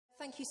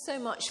Thank you so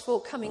much for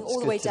coming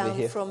all the way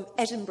down from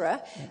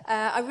Edinburgh.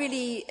 I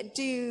really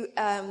do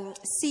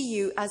see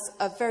you as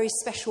a very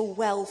special,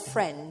 well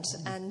friend.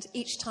 And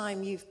each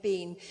time you've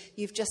been,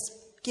 you've just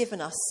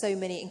given us so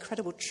many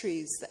incredible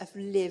truths that have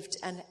lived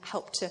and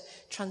helped to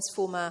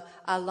transform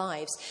our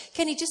lives.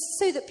 Kenny, just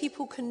so that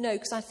people can know,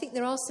 because I think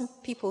there are some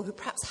people who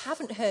perhaps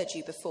haven't heard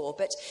you before,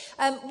 but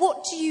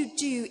what do you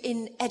do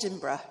in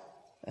Edinburgh?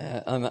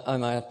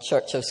 I'm a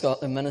Church of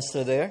Scotland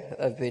minister there.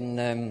 I've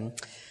been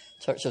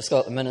Church of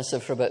Scotland minister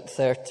for about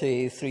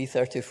 33,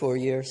 34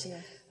 years.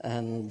 Yeah.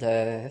 And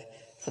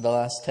for the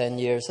last 10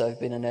 years I've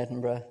been in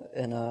Edinburgh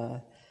in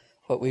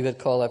what we would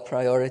call a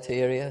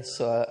priority area,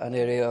 so an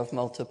area of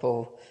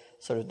multiple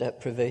sort of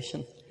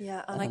deprivation.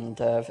 Yeah, and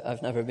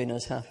I've never been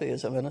as happy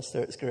as a minister.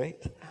 It's great.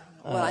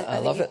 Well, I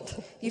love it.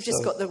 You've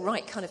just got the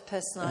right kind of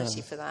personality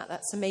for that.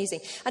 That's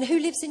amazing. And who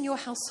lives in your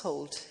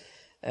household?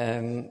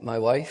 My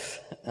wife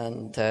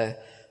and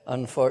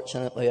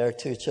unfortunately our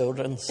 2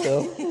 children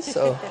still.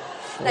 So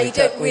no, you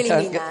don't really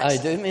mean that. I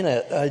do mean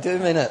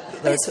it.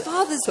 But it's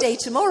Father's Day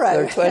tomorrow.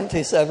 They're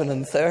 27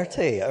 and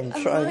 30. I'm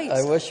trying. Right.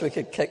 I wish we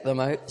could kick them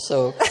out.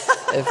 So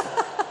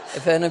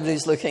if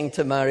anybody's looking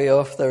to marry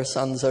off their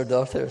sons or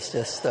daughters,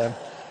 just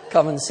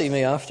come and see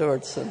me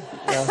afterwards. And,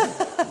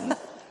 yeah.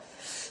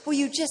 Well,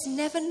 you just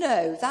never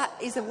know. That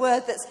is a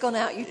word that's gone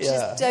out. You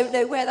just don't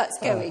know where that's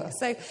going.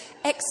 So,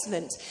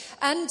 excellent.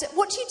 And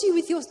what do you do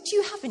with your... Do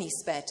you have any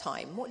spare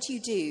time? What do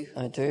you do?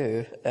 I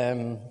do.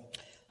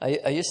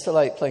 I used to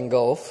like playing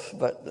golf,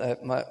 but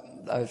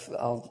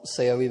I'll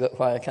say a wee bit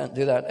why I can't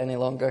do that any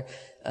longer.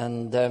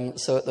 And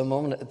so at the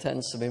moment it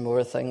tends to be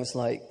more things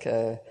like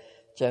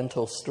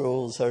gentle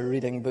strolls or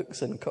reading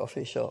books in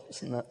coffee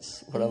shops, and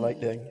that's what I like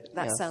doing.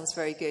 That sounds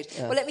very good.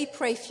 Yeah. Well, let me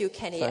pray for you,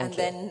 Kenny,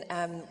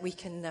 then we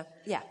can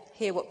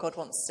hear what God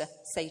wants to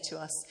say to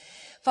us.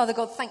 Father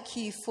God, thank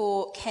you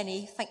for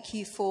Kenny. Thank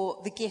you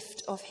for the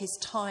gift of his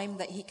time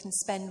that he can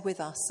spend with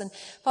us. And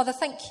Father,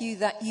 thank you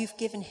that you've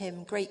given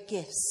him great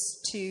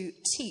gifts to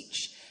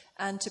teach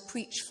and to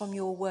preach from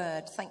your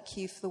word. Thank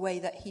you for the way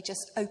that he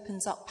just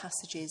opens up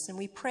passages. And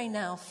we pray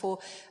now for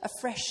a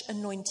fresh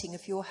anointing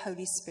of your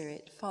Holy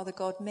Spirit. Father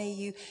God, may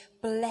you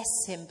bless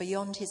him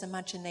beyond his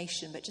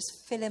imagination, but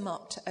just fill him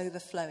up to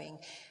overflowing.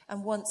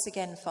 And once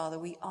again, Father,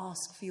 we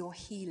ask for your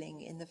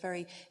healing in the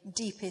very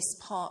deepest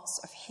parts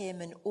of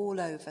him and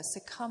all over. So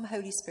come,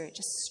 Holy Spirit,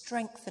 just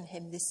strengthen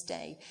him this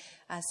day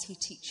as he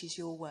teaches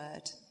your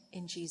word.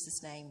 In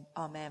Jesus' name,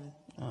 amen.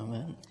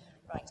 Amen.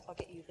 Right, I'll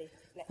get you the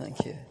lectern.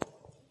 Thank you.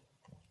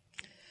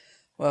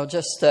 Well,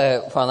 just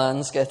while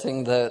Anne's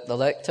getting the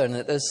lectern,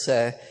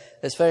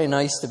 it's very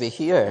nice to be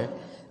here.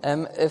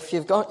 If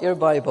you've got your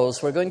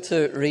Bibles, we're going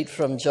to read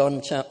from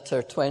John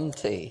chapter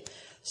 20.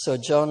 So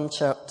John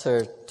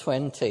chapter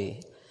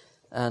 20,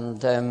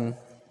 and a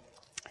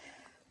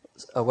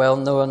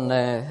well-known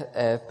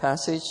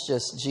passage,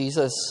 just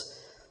Jesus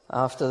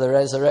after the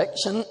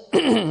resurrection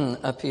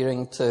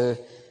appearing to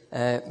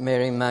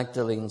Mary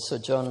Magdalene. So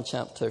John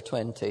chapter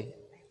 20.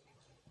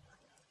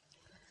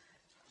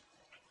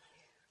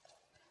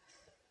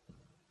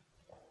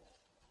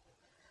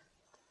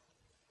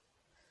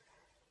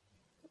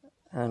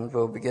 And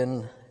we'll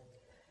begin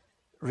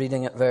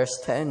reading at verse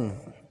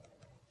 10.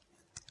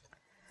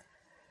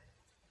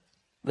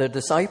 The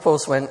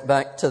disciples went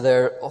back to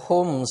their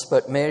homes,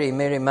 but Mary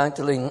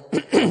Magdalene,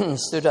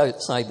 stood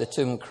outside the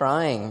tomb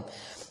crying.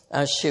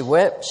 As she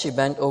wept, she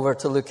bent over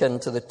to look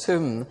into the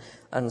tomb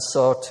and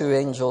saw 2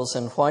 angels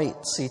in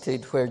white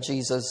seated where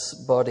Jesus'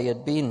 body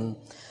had been,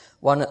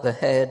 one at the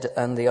head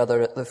and the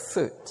other at the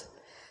foot.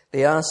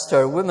 They asked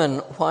her, "Woman,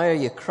 why are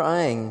you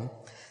crying?"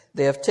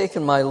 "They have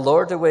taken my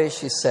Lord away,"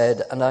 she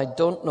said, "and I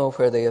don't know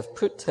where they have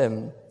put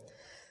him."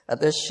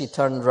 At this she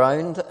turned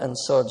round and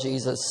saw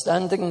Jesus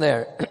standing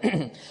there,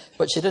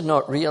 but she did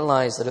not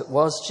realize that it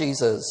was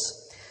Jesus.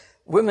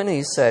 "Woman,"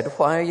 he said,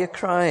 "why are you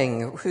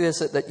crying? Who is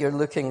it that you're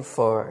looking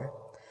for?"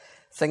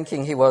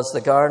 Thinking he was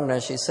the gardener,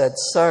 she said,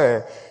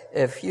 "Sir,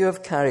 if you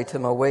have carried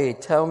him away,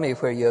 tell me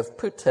where you have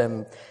put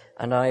him,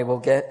 and I will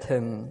get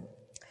him."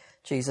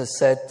 Jesus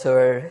said to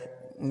her,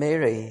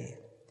 "Mary."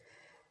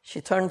 She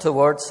turned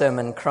towards him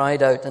and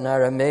cried out in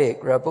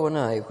Aramaic,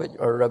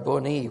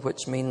 Rabboni,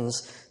 which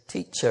means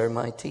teacher,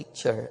 my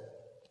teacher.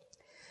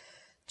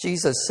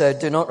 Jesus said,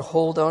 "Do not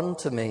hold on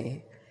to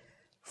me,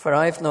 for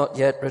I've not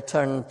yet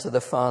returned to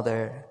the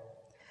Father.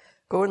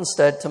 Go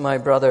instead to my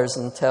brothers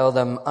and tell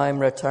them, I'm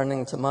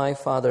returning to my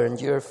Father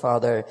and your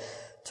Father,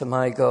 to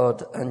my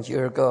God and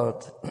your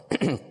God."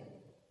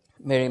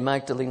 Mary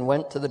Magdalene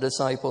went to the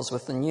disciples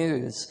with the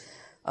news,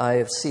 "I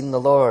have seen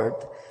the Lord,"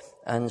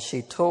 and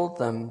she told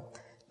them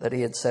that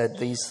he had said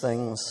these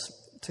things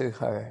to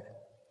her.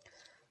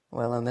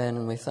 Well, amen,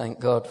 and we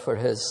thank God for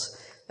his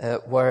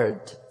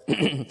word.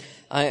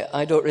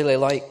 I don't really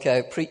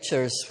like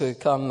preachers who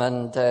come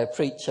and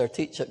preach or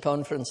teach at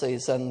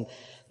conferences and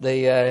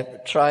they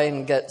try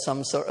and get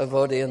some sort of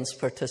audience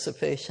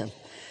participation.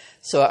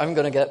 So I'm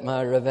going to get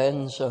my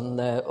revenge on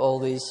all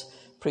these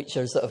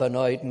preachers that have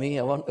annoyed me.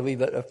 I want a wee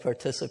bit of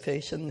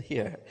participation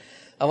here.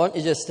 I want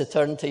you just to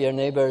turn to your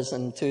neighbours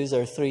in twos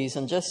or threes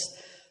and just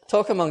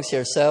talk amongst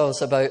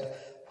yourselves about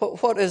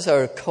what is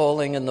our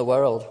calling in the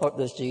world? What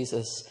does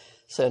Jesus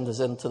send us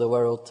into the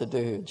world to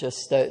do?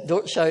 Just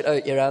don't shout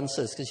out your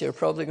answers, because you're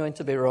probably going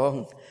to be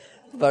wrong.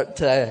 But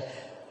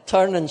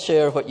turn and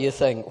share what you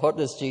think. What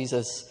does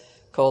Jesus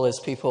call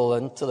his people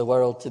into the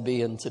world to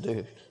be and to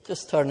do?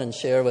 Just turn and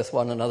share with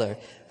one another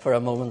for a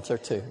moment or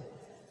two.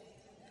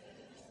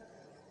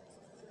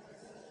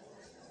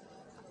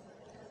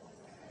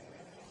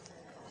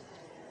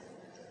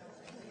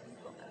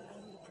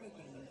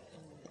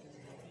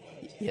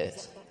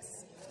 Yes.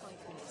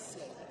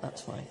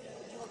 That's fine.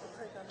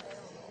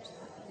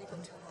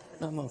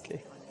 I'm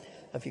okay.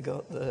 Have you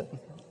got the...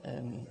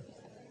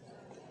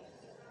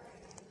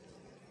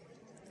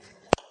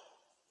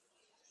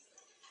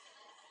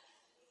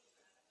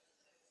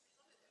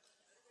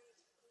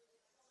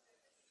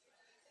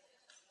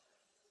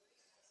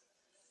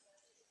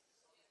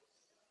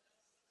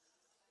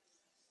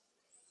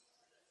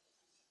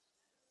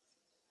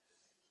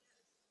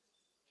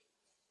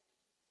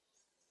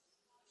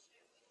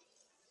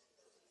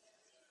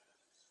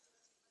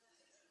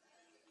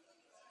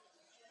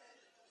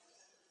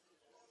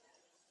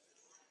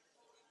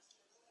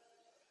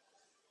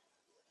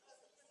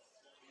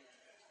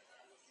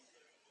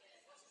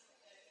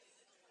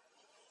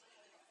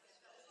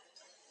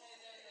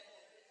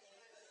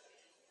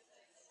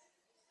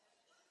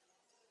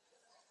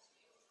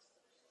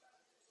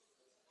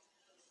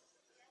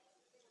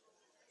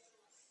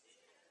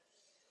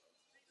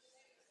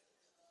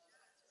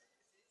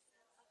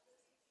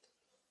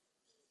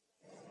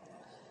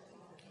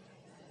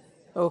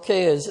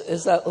 Okay,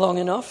 is that long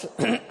enough?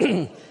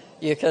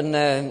 You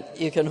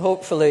can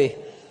hopefully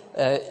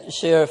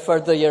share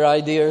further your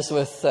ideas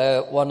with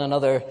one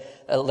another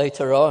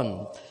later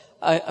on.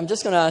 I'm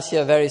just going to ask you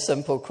a very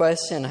simple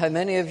question. How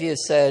many of you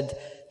said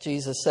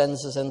Jesus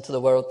sends us into the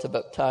world to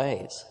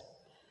baptize?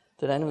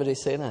 Did anybody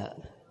say that?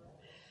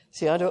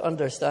 See, I don't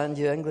understand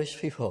you English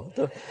people.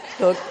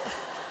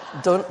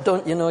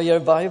 Don't you know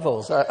your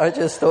Bibles? I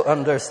just don't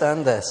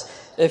understand this.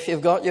 If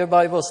you've got your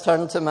Bibles,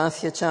 turn to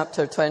Matthew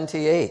chapter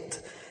 28.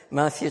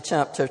 Matthew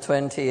chapter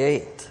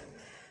 28.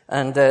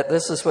 And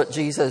this is what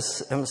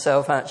Jesus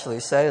himself actually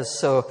says.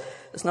 So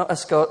it's not a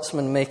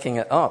Scotsman making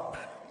it up.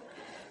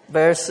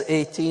 Verse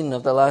 18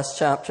 of the last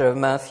chapter of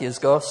Matthew's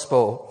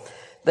Gospel.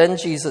 Then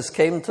Jesus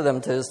came to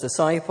them, to his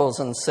disciples,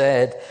 and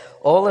said,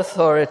 "All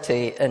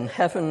authority in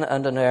heaven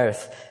and on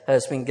earth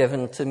has been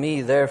given to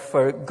me.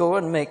 Therefore, go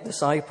and make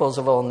disciples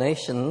of all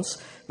nations."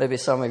 Maybe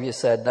some of you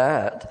said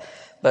that.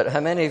 But how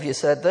many of you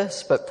said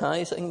this?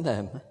 Baptizing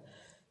them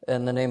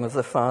in the name of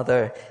the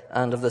Father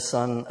and of the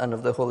Son and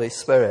of the Holy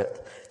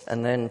Spirit,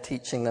 and then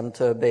teaching them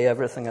to obey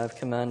everything I've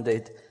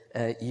commanded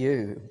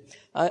you.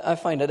 I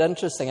find it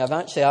interesting. I've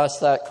actually asked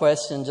that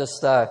question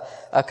just a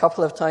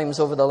couple of times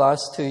over the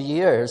last 2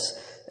 years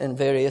in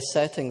various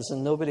settings,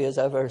 and nobody has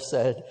ever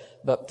said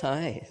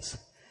baptize.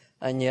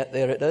 And yet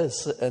there it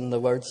is in the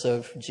words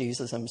of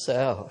Jesus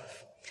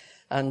himself.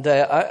 And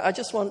I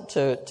just want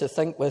to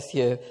think with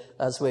you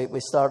as we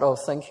start off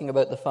thinking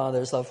about the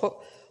Father's love.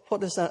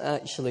 What does that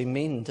actually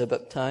mean, to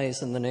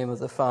baptize in the name of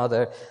the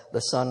Father, the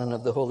Son, and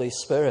of the Holy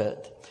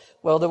Spirit?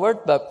 Well, the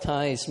word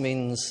baptize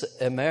means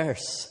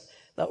immerse.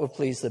 That will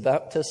please the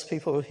Baptist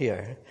people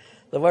here.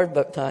 The word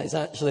baptize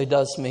actually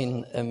does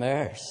mean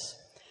immerse.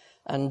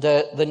 And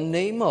the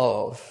name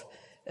of,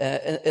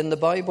 in the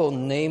Bible,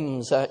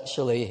 names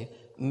actually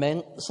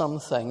meant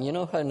something. You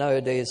know how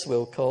nowadays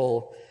we'll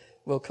call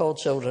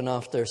children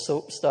after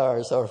soap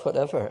stars or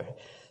whatever.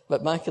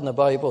 But back in the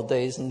Bible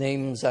days,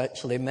 names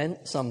actually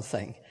meant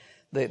something.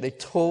 They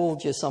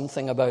told you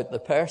something about the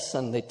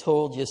person. They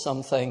told you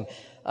something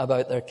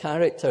about their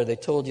character. They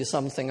told you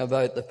something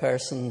about the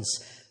person's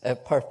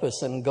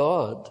purpose in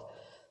God.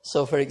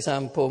 So, for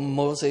example,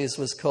 Moses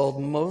was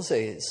called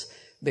Moses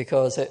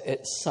because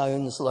it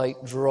sounds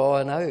like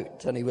drawn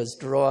out, and he was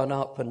drawn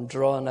up and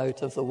drawn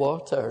out of the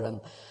water. And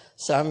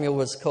Samuel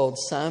was called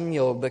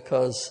Samuel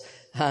because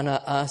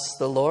Hannah asked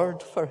the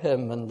Lord for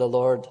him, and the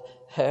Lord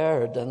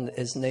heard, and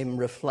his name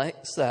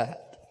reflects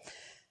that.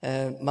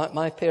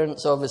 My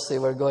parents obviously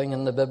were going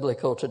in the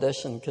biblical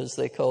tradition because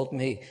they called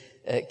me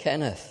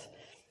Kenneth,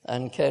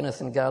 and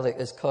Kenneth in Gaelic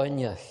is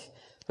Coinach,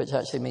 which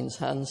actually means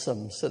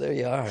handsome. So there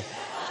you are.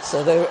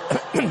 So there.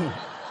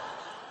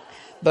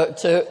 But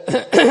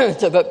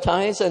to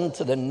baptize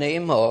into the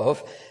name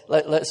of,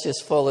 let's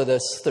just follow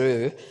this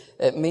through.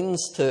 It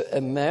means to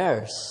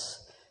immerse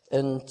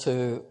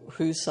into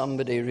who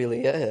somebody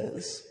really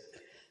is.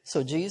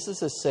 So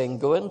Jesus is saying,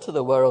 go into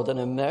the world and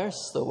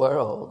immerse the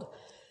world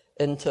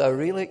into a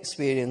real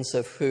experience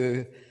of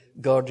who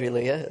God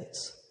really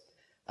is,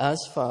 as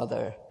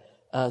Father,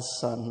 as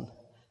Son,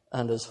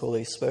 and as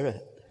Holy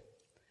Spirit.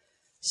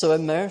 So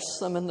immerse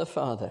them in the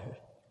Father,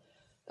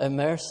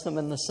 immerse them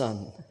in the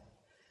Son,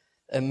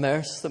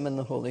 immerse them in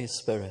the Holy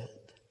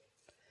Spirit.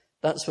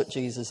 That's what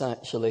Jesus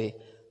actually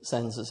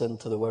sends us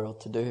into the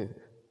world to do.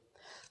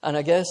 And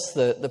I guess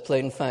the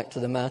plain fact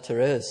of the matter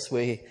is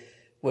we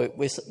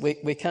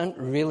can't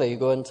really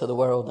go into the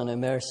world and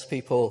immerse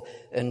people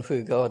in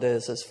who God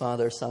is as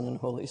Father, Son, and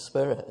Holy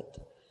Spirit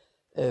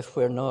if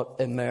we're not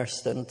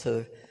immersed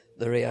into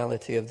the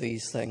reality of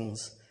these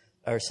things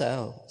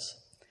ourselves.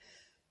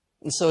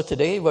 And so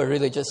today we're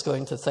really just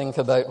going to think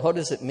about what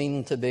does it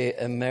mean to be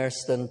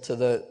immersed into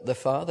the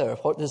Father?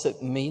 What does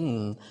it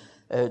mean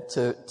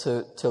to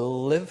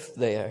live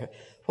there?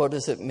 What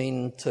does it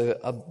mean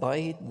to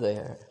abide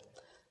there?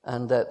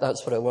 And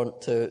that's what I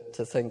want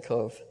to think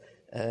of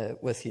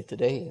with you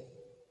today.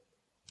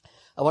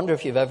 I wonder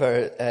if you've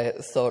ever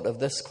thought of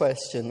this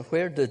question: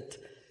 where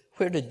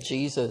did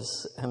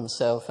Jesus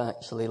himself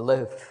actually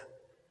live?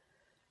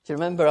 Do you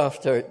remember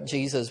after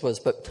Jesus was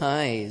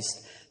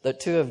baptized, that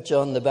two of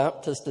John the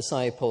Baptist's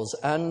disciples,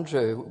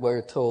 Andrew,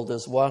 we're told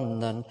is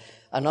one, and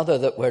another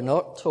that we're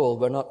not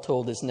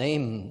told his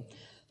name,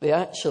 they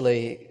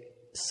actually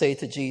say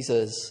to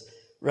Jesus,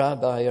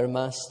 "Rabbi," or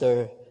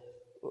 "Master,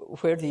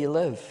 where do you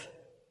live?"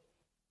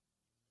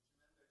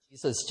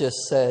 Jesus just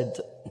said,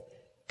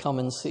 "Come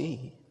and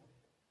see."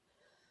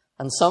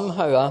 And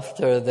somehow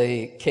after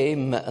they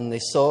came and they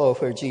saw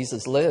where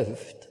Jesus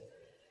lived,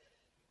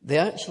 they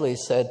actually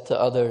said to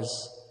others,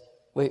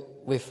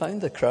 we found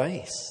the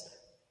Christ.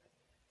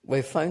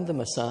 We found the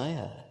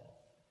Messiah.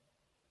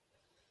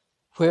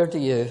 Where do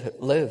you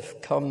live?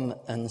 Come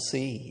and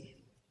see.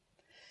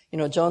 You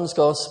know, John's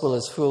Gospel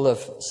is full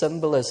of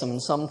symbolism,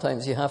 and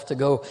sometimes you have to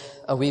go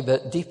a wee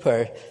bit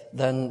deeper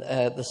than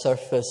the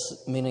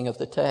surface meaning of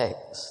the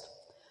text.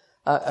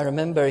 I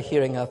remember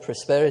hearing a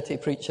prosperity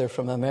preacher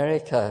from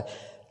America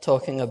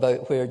talking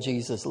about where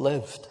Jesus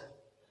lived.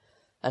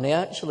 And he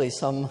actually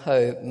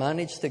somehow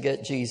managed to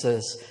get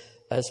Jesus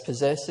as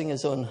possessing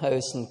his own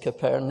house in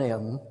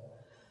Capernaum,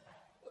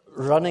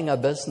 running a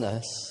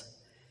business,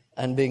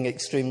 and being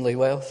extremely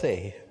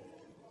wealthy.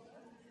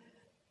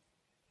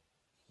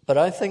 But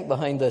I think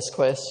behind this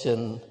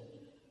question,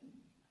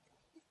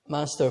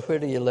 "Master, where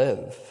do you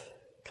live?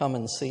 Come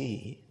and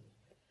see,"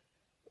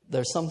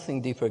 there's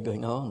something deeper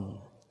going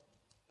on.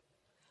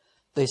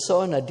 They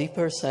saw in a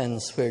deeper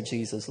sense where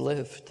Jesus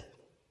lived.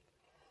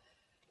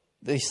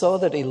 They saw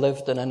that he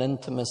lived in an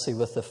intimacy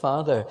with the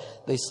Father.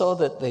 They saw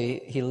that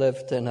he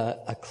lived in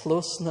a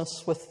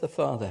closeness with the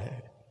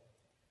Father.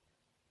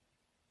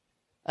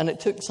 And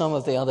it took some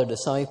of the other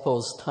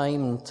disciples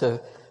time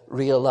to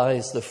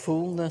realize the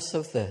fullness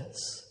of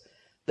this.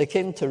 They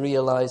came to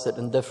realize it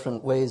in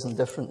different ways, in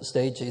different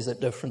stages, at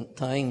different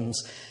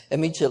times.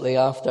 Immediately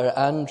after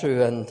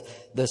Andrew and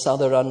this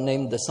other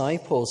unnamed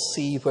disciple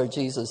see where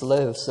Jesus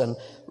lives and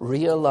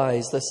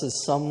realize this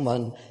is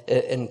someone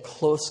in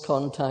close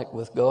contact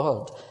with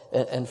God.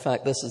 In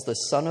fact, this is the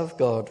Son of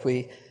God.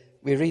 We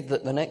read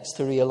that the next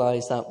to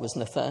realize that was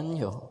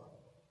Nathanael.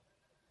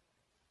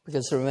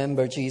 Because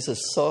remember, Jesus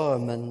saw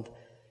him and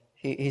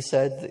he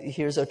said,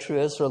 "Here's a true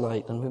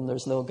Israelite in whom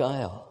there's no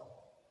guile."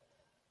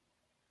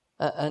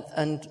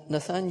 And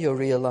Nathanael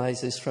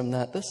realizes from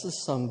that this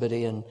is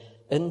somebody in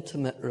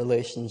intimate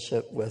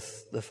relationship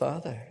with the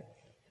Father.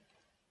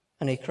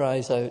 And he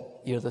cries out,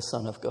 "You're the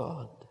Son of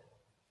God."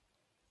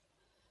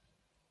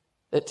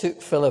 It took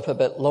Philip a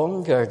bit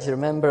longer. Do you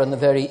remember on the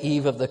very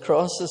eve of the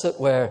cross, as it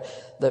were,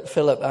 that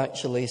Philip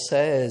actually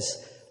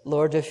says,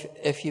 "Lord,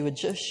 if you would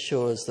just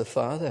show us the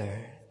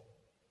Father."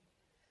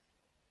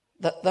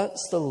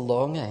 That's the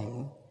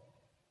longing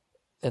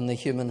in the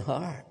human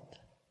heart.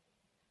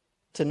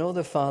 To know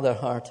the Father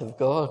heart of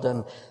God.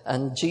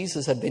 And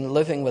Jesus had been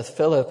living with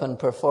Philip and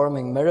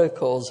performing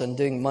miracles and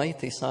doing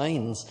mighty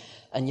signs.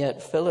 And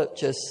yet Philip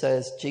just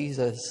says,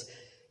 "Jesus,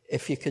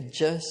 if you could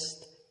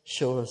just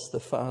show us the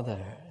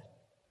Father,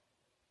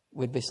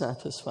 we'd be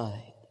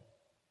satisfied."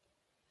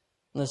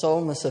 And there's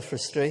almost a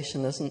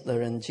frustration, isn't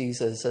there, in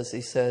Jesus as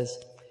he says,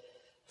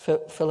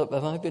 "Philip,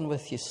 have I been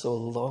with you so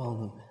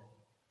long?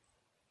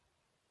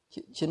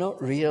 Do you not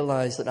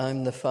realize that I'm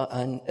in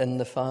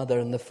the Father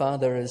and the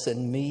Father is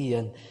in me?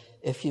 And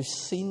if you've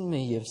seen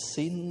me, you've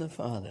seen the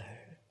Father."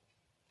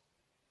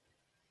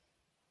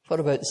 What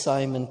about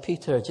Simon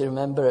Peter? Do you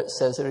remember at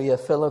Caesarea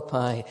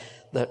Philippi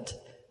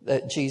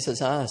that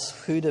Jesus asked,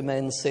 "Who do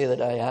men say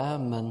that I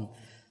am?"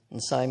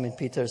 And Simon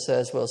Peter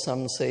says, "Well,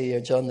 some say you're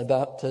John the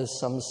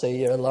Baptist, some say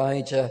you're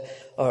Elijah,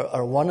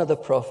 or one of the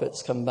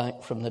prophets come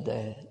back from the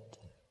dead."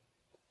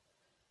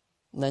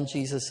 And then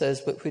Jesus says,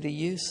 "But who do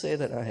you say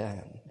that I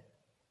am?"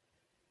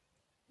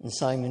 And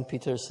Simon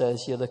Peter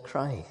says, "You're the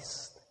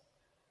Christ.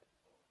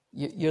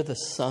 You're the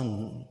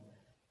Son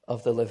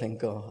of the living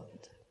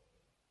God."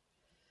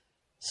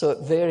 So at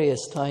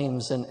various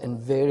times and in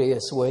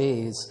various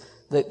ways,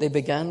 they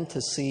began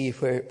to see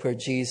where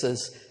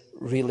Jesus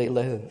really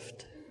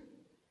lived.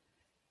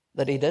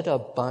 That he did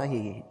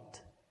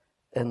abide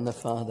in the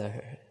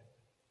Father.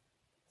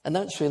 And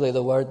that's really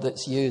the word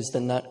that's used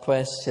in that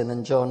question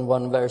in John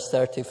 1 verse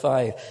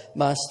 35.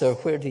 "Master,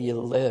 where do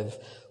you live?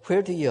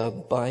 Where do you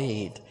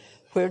abide?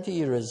 Where do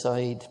you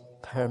reside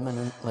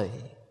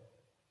permanently?"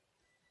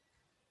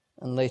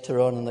 And later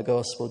on in the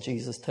Gospel,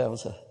 Jesus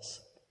tells us,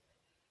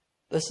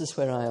 "This is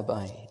where I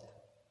abide.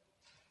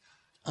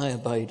 I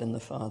abide in the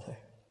Father."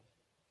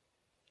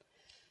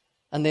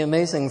 And the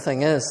amazing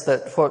thing is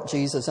that what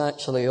Jesus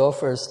actually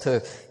offers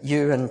to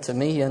you and to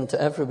me and to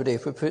everybody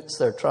who puts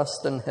their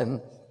trust in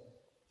him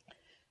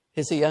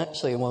is he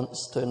actually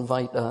wants to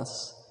invite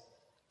us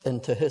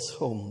into his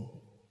home.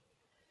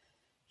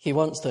 He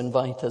wants to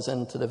invite us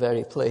into the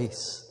very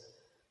place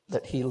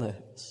that he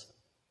lives.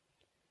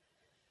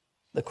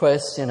 The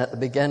question at the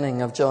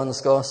beginning of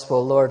John's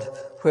Gospel, Lord,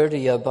 where do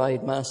you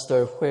abide,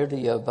 Master? Where do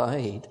you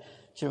abide?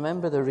 Do you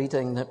remember the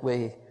reading that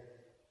we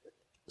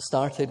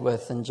started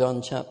with in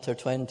John chapter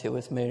 20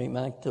 with Mary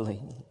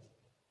Magdalene?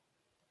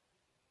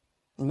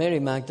 Mary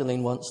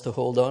Magdalene wants to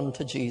hold on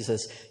to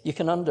Jesus. You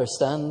can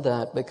understand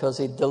that because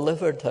he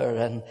delivered her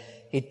and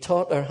he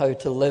taught her how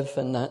to live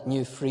in that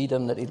new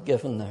freedom that he'd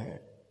given her.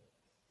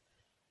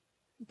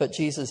 But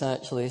Jesus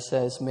actually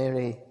says,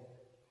 Mary,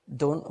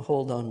 don't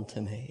hold on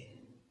to me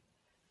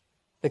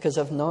because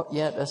I've not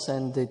yet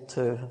ascended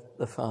to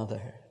the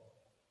Father.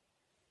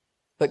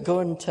 But go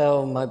and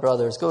tell my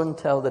brothers, go and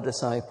tell the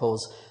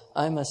disciples,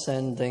 I'm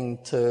ascending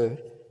to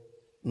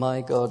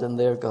my God and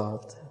their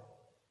God,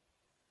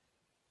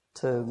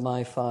 to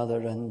my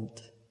Father and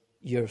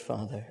your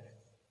Father.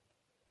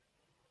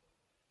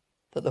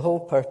 That the whole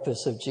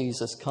purpose of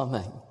Jesus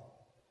coming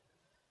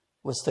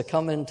was to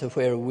come into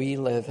where we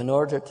live in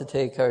order to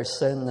take our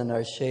sin and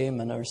our shame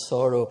and our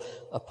sorrow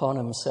upon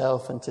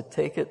himself and to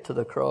take it to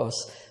the cross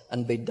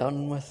and be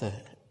done with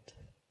it.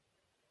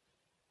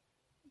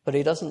 But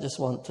he doesn't just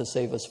want to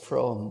save us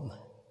from,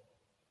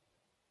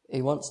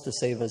 he wants to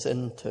save us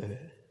into.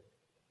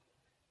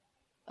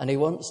 And he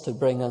wants to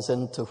bring us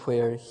into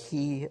where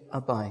he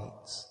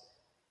abides,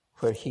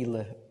 where he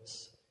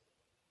lives.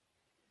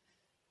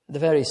 At the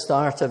very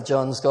start of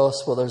John's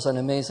Gospel, there's an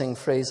amazing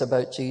phrase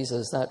about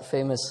Jesus, that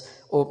famous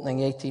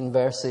opening 18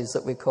 verses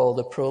that we call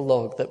the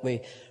prologue that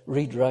we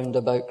read round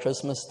about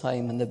Christmas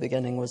time. In the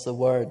beginning was the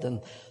Word,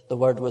 and the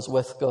Word was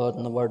with God,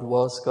 and the Word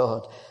was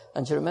God.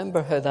 And do you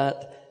remember how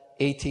that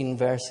 18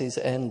 verses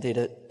ended?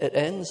 It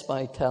ends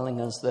by telling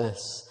us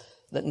this,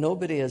 that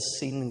nobody has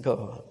seen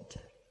God,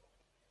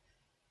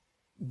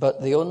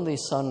 but the only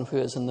Son who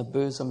is in the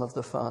bosom of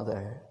the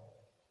Father,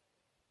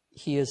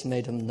 he has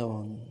made him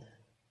known.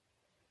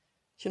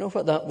 Do you know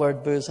what that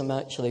word bosom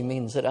actually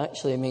means? It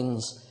actually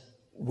means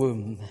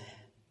womb.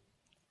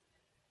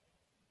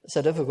 It's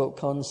a difficult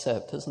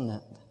concept, isn't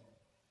it?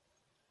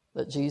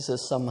 That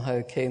Jesus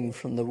somehow came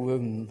from the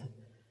womb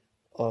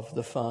of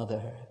the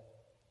Father.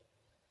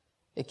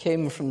 He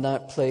came from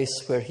that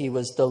place where he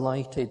was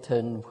delighted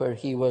in, where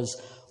he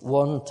was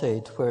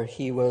wanted, where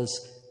he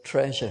was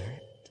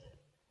treasured.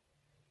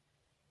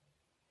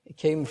 He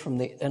came from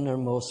the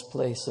innermost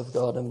place of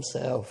God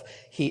himself.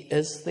 He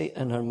is the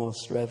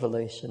innermost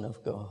revelation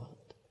of God.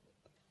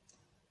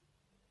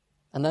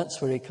 And that's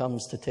where he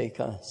comes to take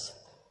us,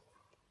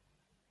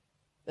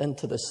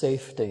 into the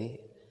safety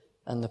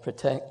and the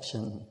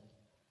protection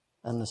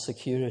and the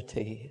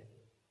security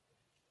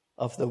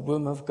of the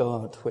womb of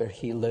God where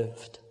he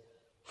lived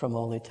from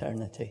all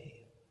eternity.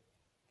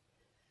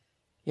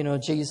 You know,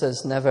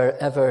 Jesus never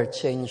ever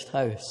changed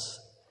house.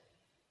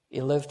 He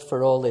lived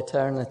for all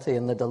eternity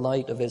in the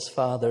delight of his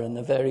Father, in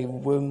the very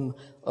womb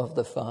of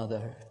the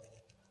Father,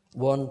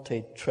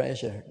 wanted,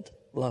 treasured,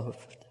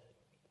 loved.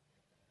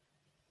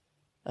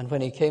 And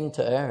when he came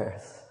to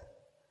earth,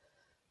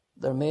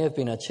 there may have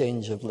been a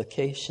change of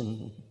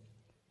location,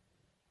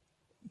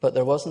 but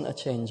there wasn't a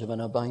change of an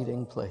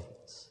abiding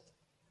place.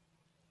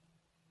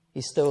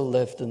 He still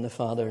lived in the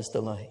Father's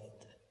delight.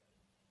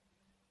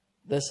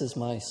 This is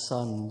my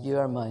Son, you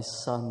are my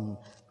Son,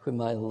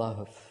 whom I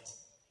love,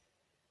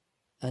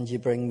 and you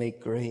bring me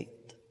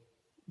great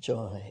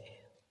joy.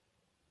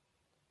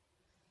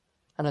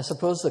 And I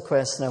suppose the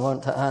question I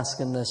want to ask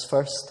in this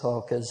first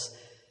talk is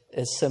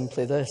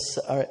simply this.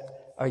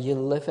 Are you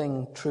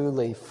living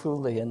truly,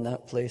 fully in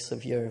that place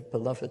of your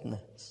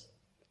belovedness?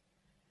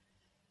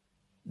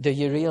 Do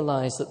you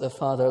realize that the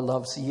Father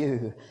loves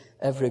you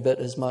every bit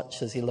as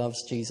much as he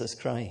loves Jesus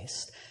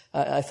Christ?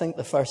 I think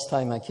the first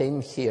time I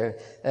came here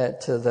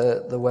to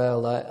the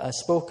well, I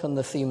spoke on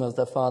the theme of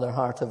the Father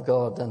Heart of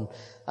God, and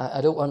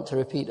I don't want to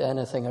repeat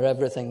anything or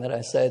everything that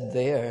I said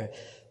there,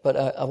 but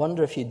I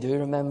wonder if you do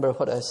remember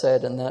what I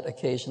said on that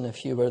occasion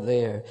if you were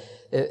there.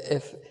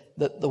 If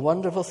the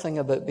wonderful thing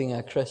about being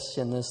a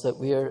Christian is that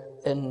we are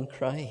in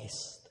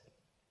Christ.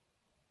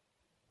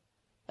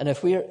 And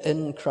if we are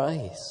in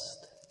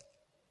Christ,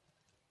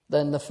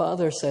 then the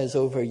Father says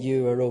over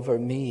you or over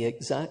me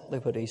exactly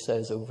what he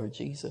says over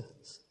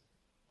Jesus.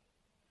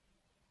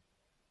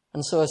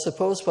 And so I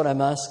suppose what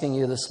I'm asking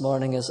you this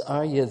morning is,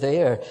 are you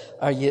there?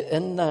 Are you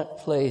in that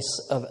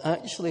place of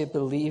actually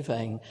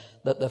believing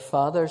that the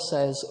Father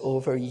says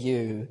over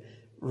you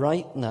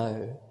right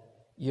now,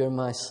 you're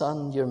my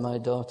son, you're my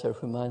daughter,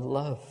 whom I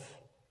love,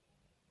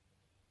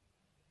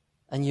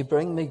 and you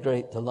bring me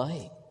great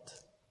delight.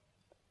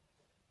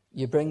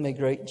 You bring me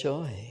great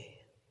joy.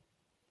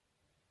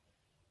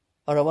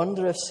 Or I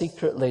wonder if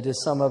secretly do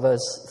some of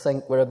us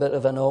think we're a bit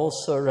of an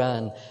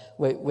also-ran.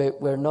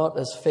 We're not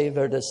as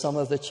favoured as some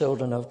of the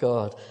children of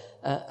God.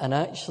 And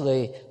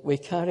actually, we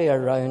carry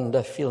around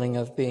a feeling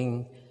of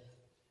being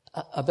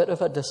a bit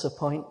of a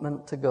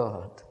disappointment to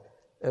God,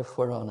 if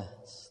we're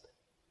honest.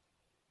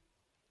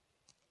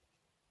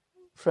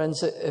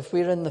 Friends, if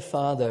we're in the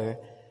Father,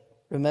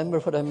 Remember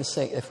what I'm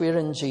saying. If we're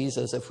in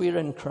Jesus, if we're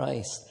in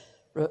Christ,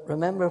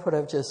 remember what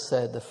I've just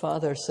said. The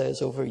Father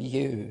says over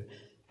you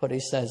what he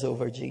says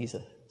over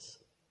Jesus.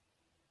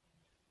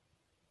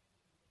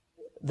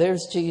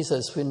 There's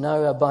Jesus who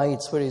now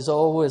abides where he's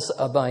always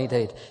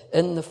abided,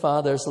 in the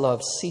Father's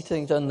love,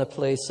 seated in the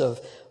place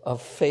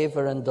of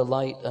favour and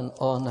delight and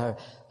honour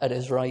at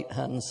his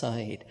right-hand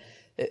side.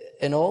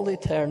 In all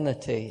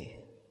eternity,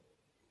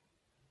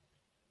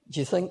 do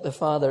you think the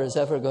Father is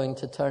ever going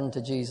to turn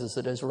to Jesus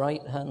at his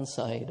right-hand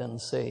side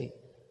and say,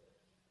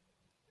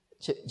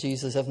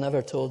 Jesus, I've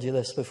never told you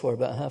this before,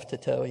 but I have to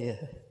tell you,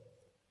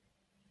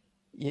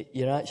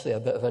 you're actually a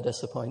bit of a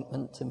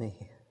disappointment to me.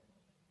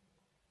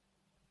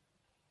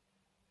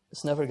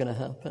 It's never going to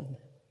happen.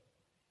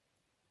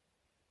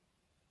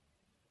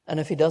 And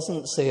if he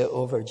doesn't say it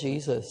over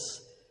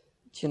Jesus,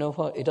 do you know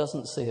what? He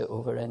doesn't say it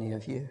over any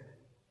of you.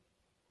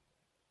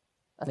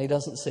 And he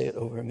doesn't say it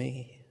over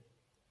me.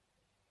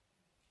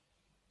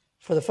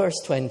 For the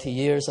first 20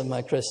 years of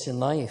my Christian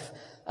life,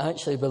 I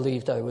actually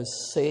believed I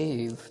was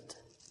saved,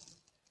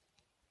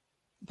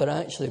 but I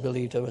actually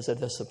believed I was a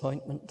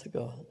disappointment to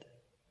God.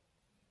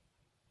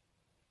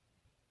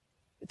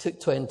 It took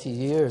 20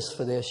 years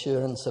for the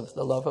assurance of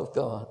the love of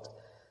God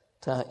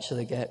to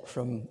actually get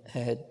from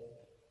head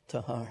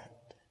to heart.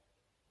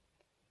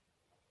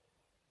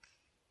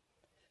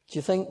 Do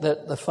you think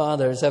that the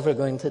Father is ever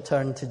going to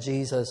turn to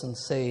Jesus and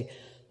say,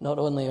 not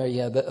only are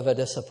you a bit of a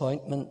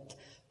disappointment,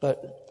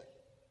 but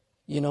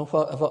you know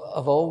what,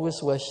 I've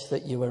always wished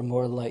that you were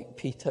more like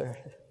Peter,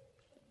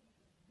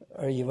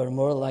 or you were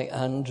more like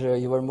Andrew, or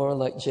you were more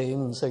like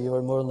James, or you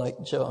were more like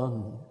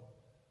John.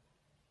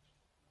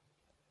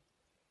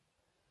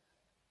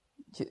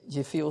 Do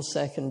you feel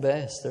second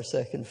best or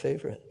second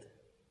favourite?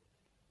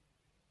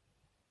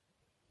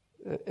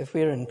 If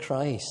we're in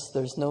Christ,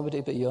 there's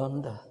nobody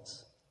beyond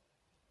us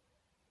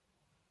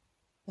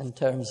in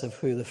terms of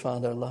who the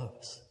Father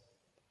loves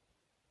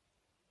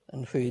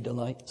and who he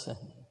delights in.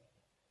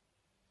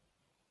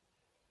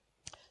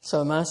 So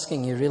I'm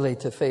asking you really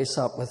to face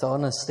up with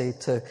honesty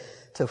to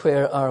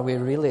where are we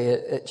really.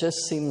 It just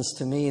seems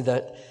to me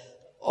that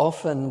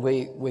often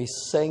we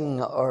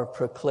sing or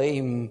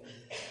proclaim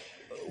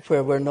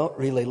where we're not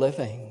really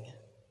living.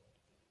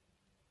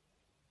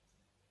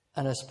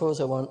 And I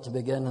suppose I want to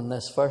begin in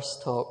this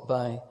first talk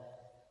by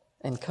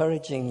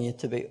encouraging you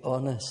to be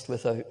honest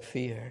without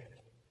fear.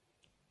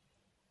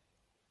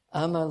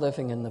 Am I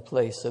living in the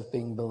place of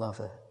being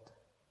beloved?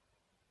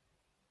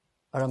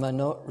 Or am I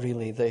not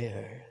really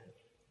there?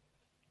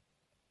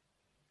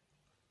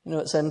 You know,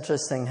 it's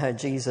interesting how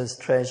Jesus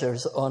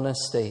treasures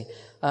honesty.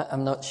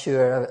 I'm not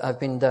sure. I've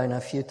been down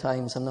a few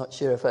times. I'm not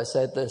sure if I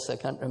said this. I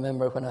can't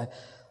remember when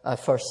I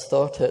first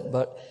thought it,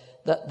 but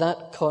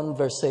that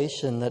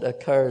conversation that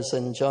occurs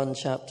in John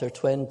chapter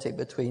 20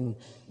 between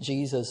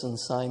Jesus and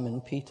Simon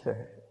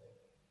Peter,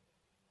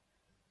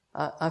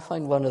 I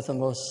find one of the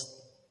most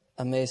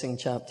amazing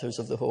chapters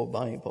of the whole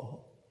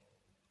Bible.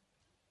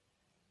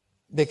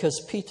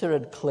 Because Peter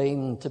had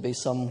claimed to be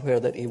somewhere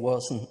that he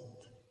wasn't.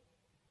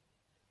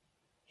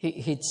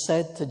 He'd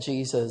said to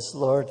Jesus,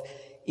 Lord,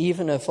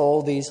 even if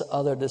all these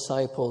other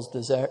disciples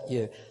desert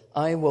you,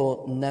 I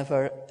will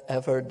never,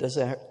 ever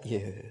desert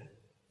you.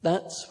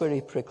 That's where he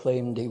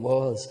proclaimed he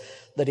was,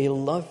 that he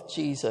loved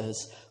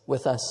Jesus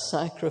with a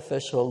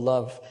sacrificial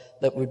love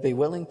that would be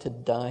willing to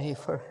die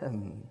for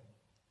him.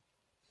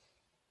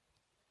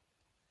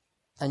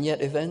 And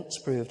yet events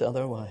proved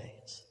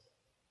otherwise.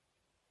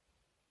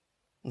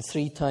 And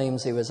 3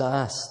 times he was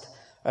asked,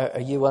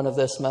 are you one of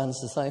this man's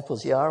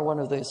disciples? You are one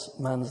of this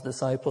man's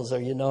disciples, are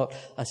you not?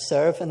 A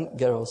servant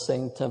girl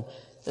saying to him,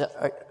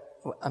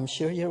 I'm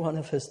sure you're one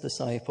of his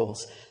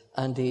disciples.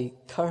 And he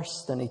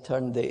cursed and he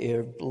turned the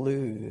air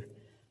blue,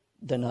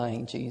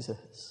 denying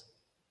Jesus.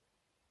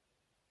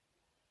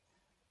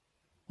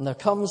 And there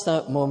comes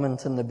that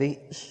moment on the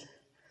beach.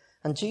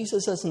 And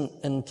Jesus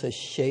isn't into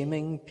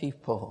shaming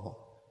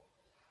people,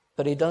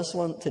 but he does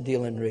want to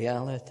deal in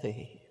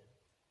reality.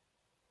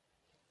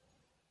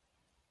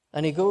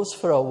 And he goes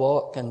for a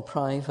walk in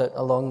private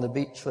along the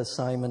beach with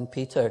Simon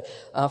Peter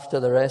after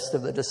the rest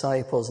of the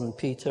disciples and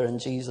Peter and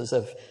Jesus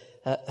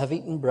have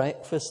eaten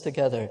breakfast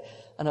together.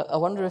 And I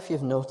wonder if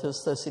you've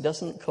noticed this. He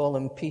doesn't call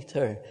him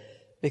Peter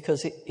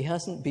because he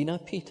hasn't been a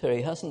Peter.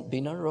 He hasn't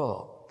been a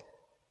rock.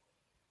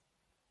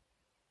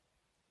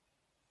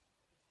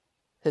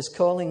 His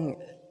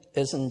calling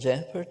is in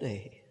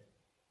jeopardy.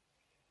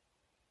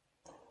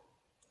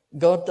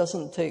 God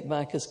doesn't take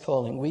back his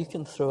calling. We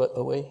can throw it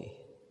away.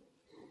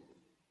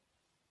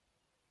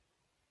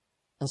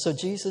 And so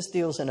Jesus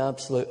deals in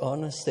absolute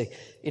honesty.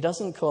 He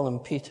doesn't call him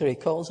Peter, he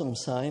calls him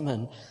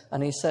Simon.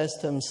 And he says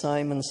to him,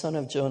 Simon, son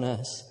of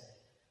Jonas,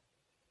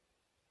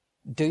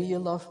 do you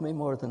love me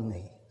more than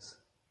these?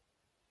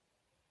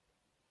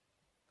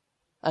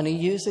 And he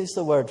uses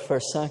the word for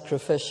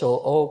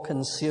sacrificial,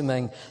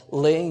 all-consuming,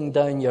 laying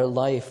down your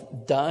life,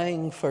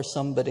 dying for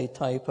somebody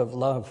type of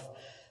love.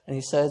 And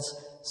he says,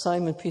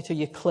 Simon Peter,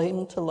 you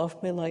claim to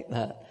love me like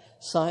that.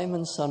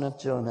 Simon, son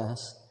of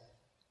Jonas,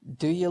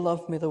 do you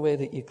love me the way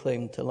that you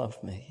claim to love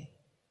me?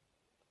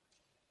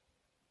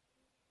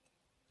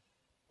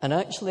 And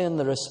actually in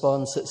the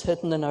response, it's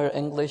hidden in our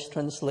English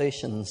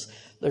translations.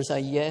 There's a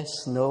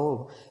yes,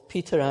 no.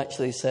 Peter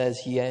actually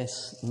says,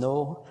 yes,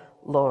 no,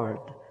 Lord,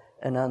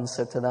 in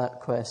answer to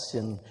that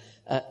question.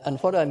 And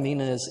what I mean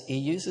is, he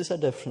uses a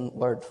different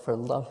word for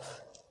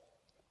love.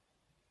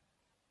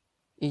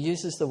 He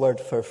uses the word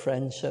for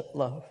friendship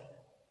love.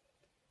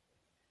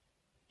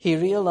 He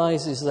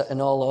realizes that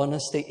in all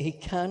honesty, he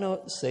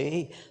cannot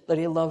say that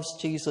he loves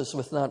Jesus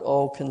with that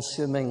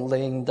all-consuming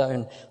laying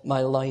down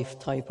my life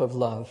type of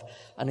love.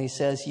 And he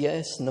says,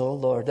 yes, no,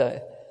 Lord,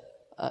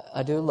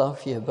 I do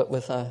love you, but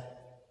with a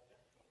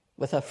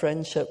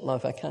friendship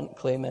love, I can't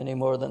claim any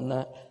more than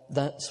that.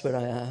 That's where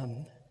I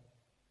am.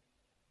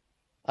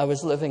 I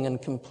was living in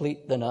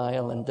complete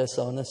denial and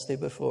dishonesty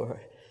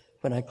before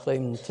when I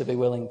claimed to be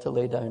willing to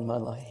lay down my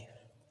life.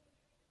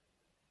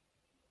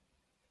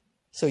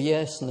 So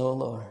yes, no,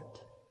 Lord.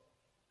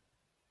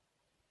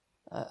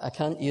 I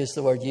can't use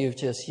the word you've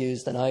just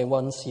used and I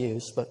once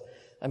used, but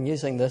I'm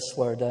using this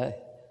word. I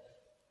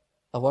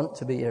want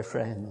to be your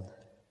friend.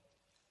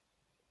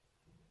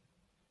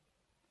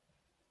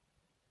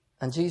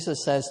 And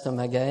Jesus says to him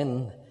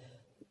again,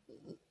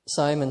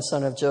 Simon,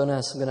 son of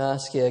Jonas, I'm going to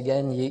ask you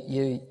again,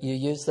 you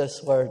use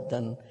this word,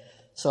 and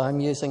so I'm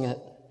using it.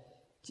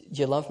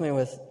 Do you love me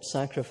with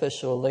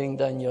sacrificial, laying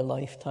down your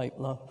life type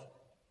love?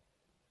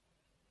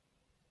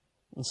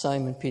 And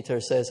Simon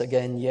Peter says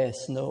again,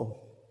 yes,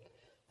 no.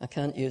 I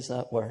can't use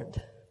that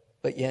word,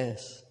 but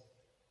yes.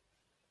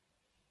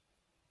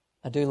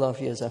 I do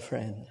love you as a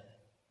friend.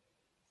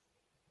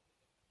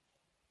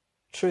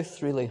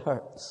 Truth really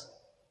hurts.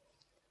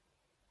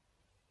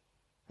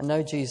 And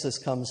now Jesus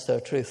comes to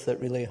a truth that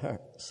really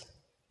hurts.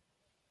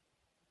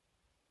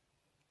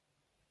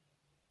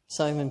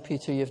 Simon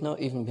Peter, you've not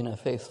even been a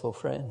faithful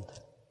friend.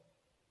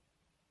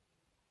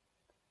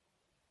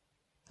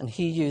 And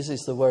he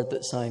uses the word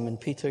that Simon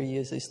Peter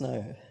uses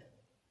now.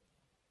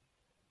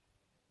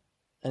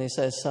 And he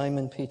says,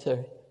 Simon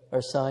Peter,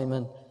 or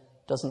Simon,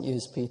 doesn't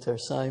use Peter,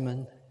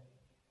 Simon,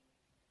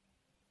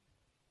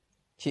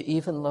 do you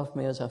even love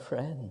me as a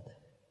friend?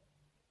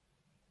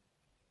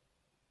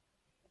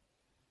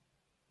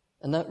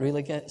 And that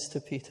really gets to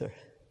Peter.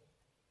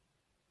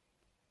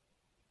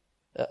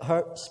 It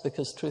hurts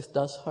because truth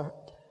does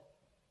hurt.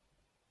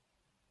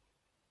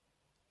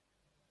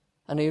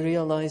 And he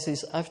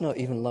realizes, I've not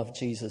even loved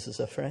Jesus as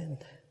a friend.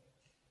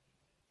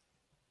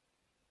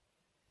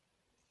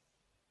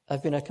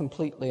 I've been a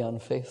completely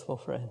unfaithful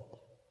friend.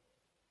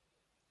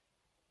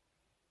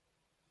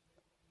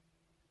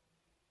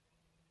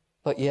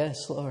 But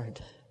yes, Lord,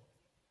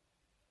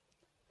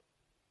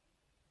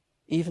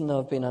 even though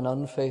I've been an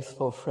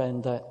unfaithful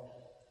friend,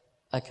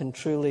 I can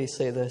truly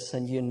say this,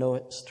 and you know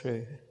it's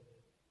true.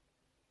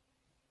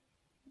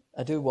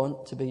 I do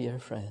want to be your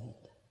friend.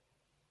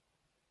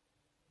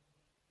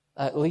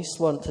 I at least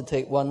want to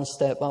take one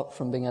step up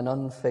from being an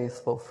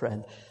unfaithful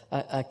friend.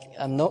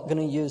 I'm not going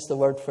to use the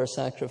word for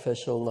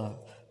sacrificial love.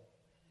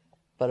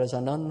 But as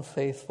an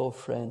unfaithful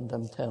friend,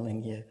 I'm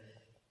telling you,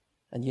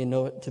 and you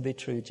know it to be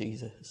true,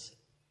 Jesus,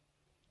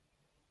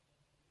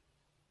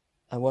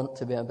 I want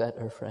to be a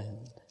better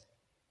friend.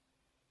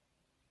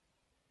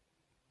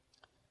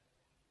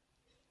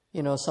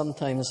 You know,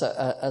 sometimes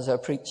as a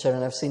preacher,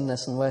 and I've seen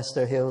this in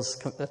Wester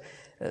Hailes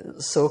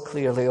so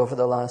clearly over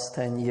the last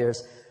 10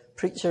 years,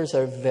 preachers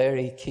are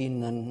very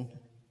keen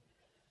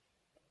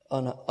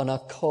on a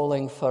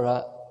calling for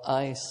a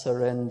I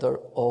surrender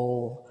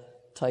all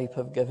type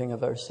of giving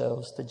of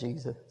ourselves to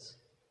Jesus.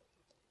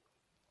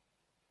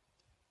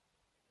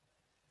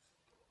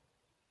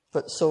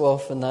 But so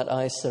often that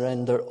I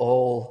surrender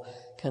all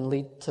can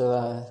lead to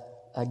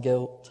a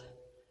guilt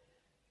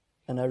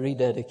and a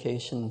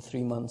rededication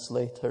 3 months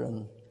later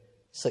and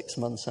 6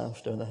 months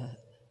after that.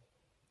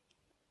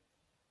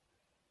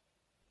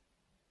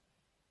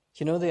 Do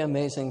you know the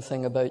amazing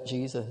thing about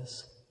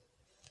Jesus?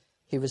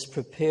 He was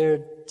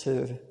prepared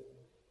to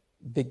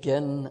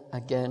begin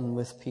again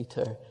with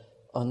Peter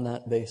on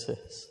that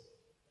basis.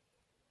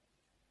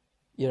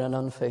 You're an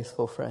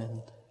unfaithful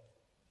friend,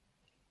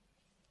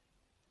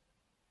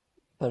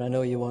 but I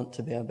know you want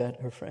to be a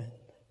better friend.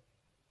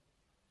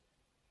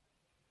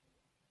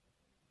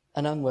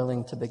 And I'm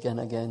willing to begin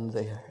again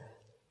there.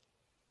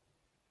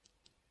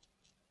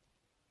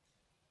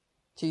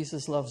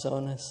 Jesus loves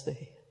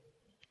honesty.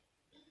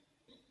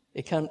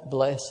 He can't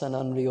bless an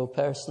unreal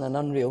person. An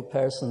unreal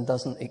person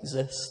doesn't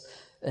exist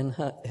in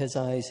his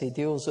eyes. He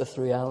deals with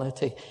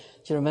reality.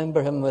 Do you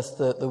remember him with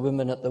the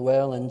woman at the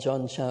well in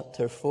John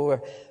chapter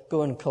 4?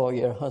 Go and call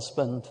your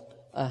husband.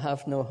 I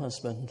have no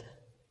husband.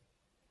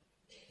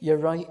 You're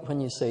right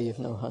when you say you've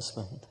no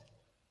husband.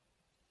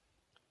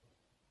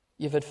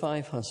 You've had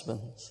 5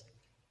 husbands.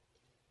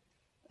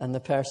 And the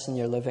person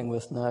you're living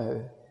with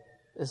now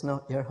is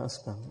not your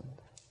husband.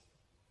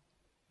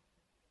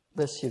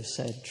 This you've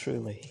said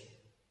truly.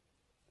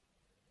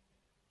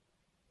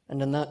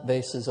 And on that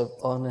basis of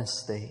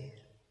honesty,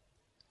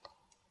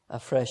 a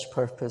fresh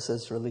purpose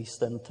is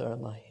released into our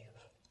life.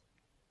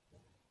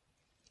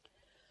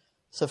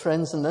 So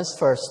friends, in this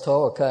first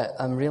talk,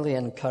 I'm really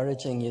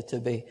encouraging you to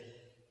be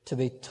to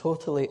be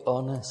totally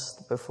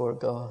honest before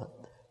God.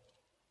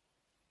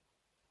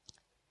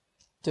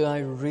 Do I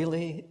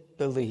really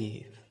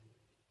believe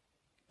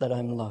that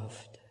I'm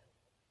loved?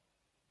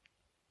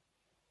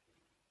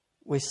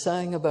 We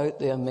sang about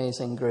the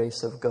amazing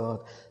grace of God,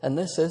 and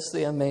this is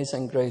the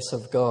amazing grace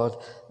of God,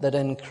 that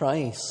in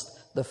Christ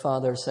the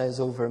Father says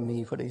over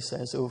me what he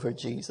says over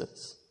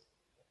Jesus.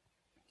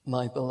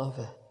 My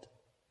beloved,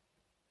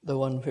 the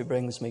one who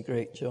brings me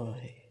great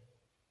joy.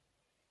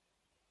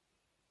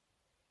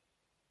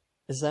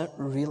 Is that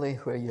really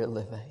where you're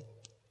living?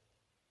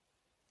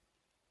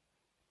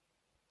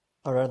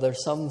 Or are there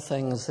some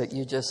things that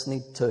you just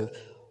need to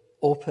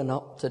open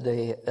up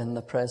today in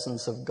the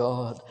presence of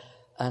God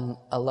and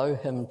allow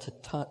him to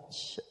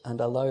touch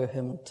and allow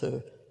him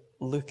to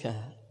look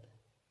at,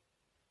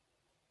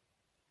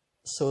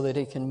 so that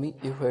he can meet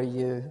you where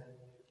you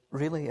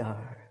really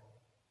are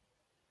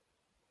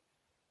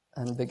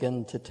and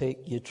begin to take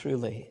you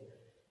truly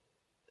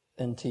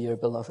into your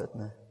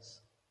belovedness?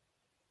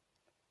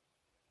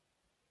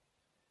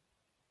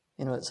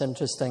 You know, it's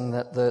interesting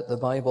that the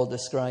Bible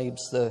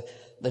describes the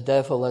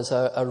devil as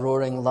a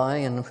roaring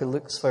lion who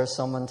looks for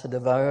someone to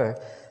devour.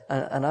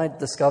 And I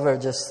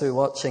discovered just through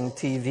watching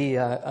TV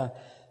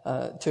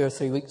 2 or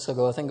 3 weeks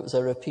ago, I think it was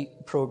a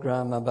repeat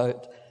program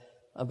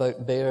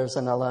about bears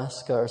in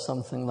Alaska or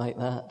something like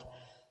that.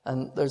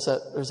 And there's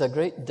a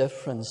great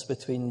difference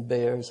between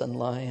bears and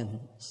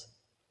lions.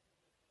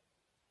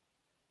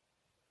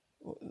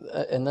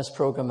 In this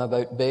program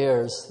about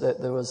bears,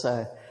 there was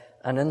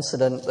an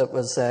incident that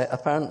was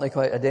apparently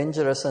quite a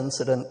dangerous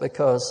incident,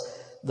 because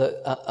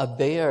a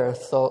bear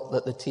thought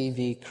that the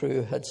TV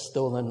crew had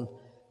stolen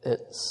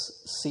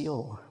its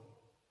seal.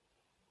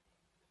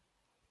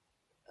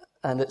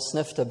 And it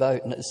sniffed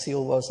about and its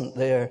seal wasn't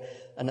there,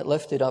 and it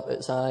lifted up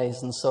its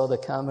eyes and saw the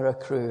camera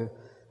crew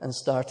and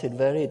started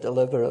very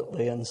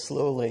deliberately and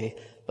slowly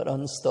but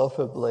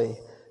unstoppably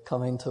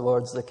coming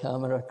towards the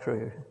camera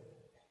crew.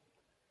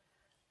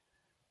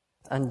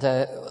 And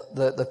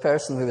the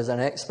person who was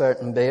an expert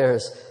in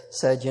bears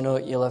said, you know,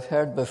 you'll have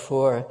heard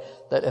before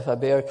that if a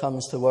bear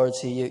comes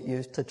towards you, you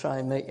have to try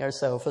and make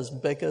yourself as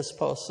big as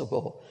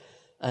possible.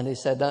 And he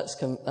said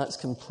that's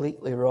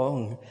completely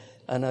wrong.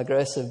 An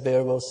aggressive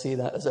bear will see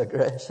that as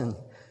aggression.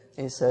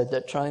 He said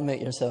that try and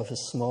make yourself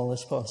as small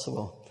as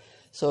possible.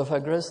 So if a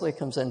grizzly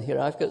comes in here,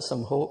 I've got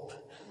some hope.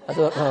 I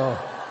don't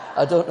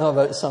know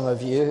about some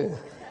of you.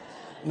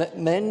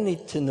 Men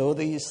need to know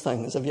these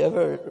things. Have you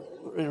ever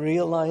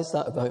realised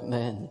that about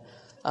men?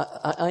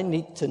 I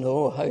need to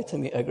know how to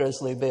meet a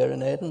grizzly bear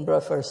in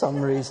Edinburgh for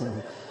some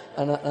reason.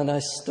 And I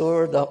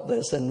stored up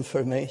this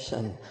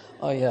information.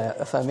 Oh yeah,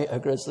 if I meet a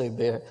grizzly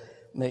bear,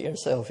 make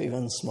yourself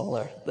even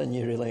smaller than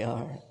you really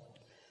are.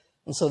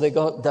 And so they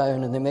got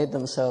down and they made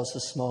themselves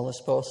as small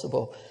as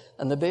possible.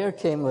 And the bear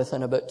came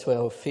within about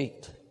 12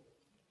 feet.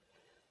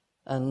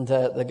 And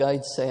the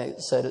guide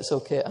said, it's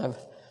okay,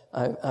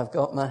 I've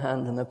got my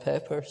hand in the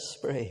pepper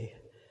spray.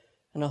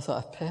 And I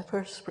thought, a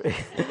pepper spray?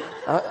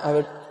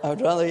 I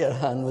would rather your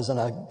hand was in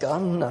a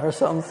gun or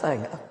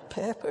something. A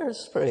pepper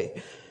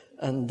spray.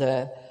 And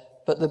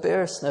but the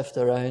bear sniffed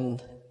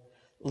around,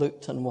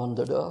 looked and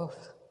wandered off.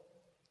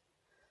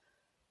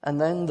 And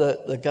then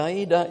the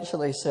guide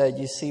actually said,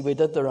 you see, we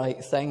did the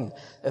right thing.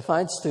 If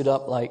I'd stood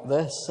up like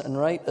this, and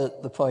right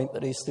at the point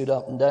that he stood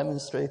up and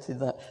demonstrated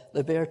that,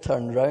 the bear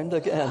turned round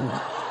again.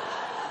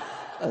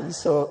 And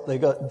so they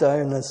got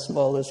down as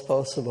small as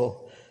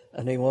possible,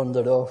 and he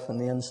wandered off, and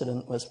the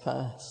incident was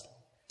past.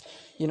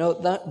 You know,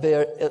 that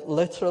bear, it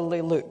literally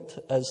looked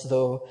as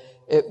though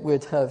it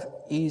would have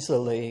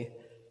easily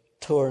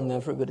torn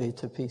everybody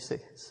to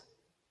pieces.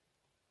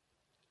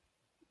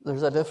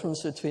 There's a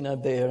difference between a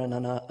bear and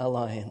a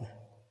lion.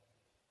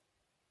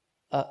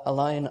 A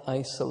lion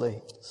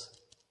isolates.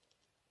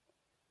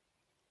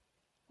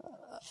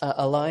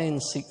 A lion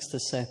seeks to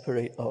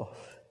separate off.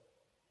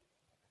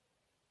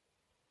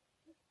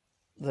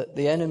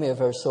 The enemy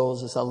of our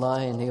souls is a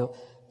lion.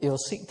 He'll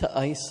seek to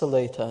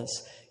isolate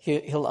us.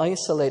 He'll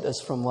isolate us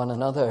from one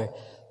another,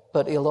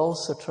 but he'll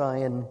also try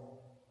and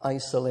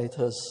isolate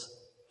us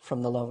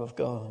from the love of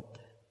God,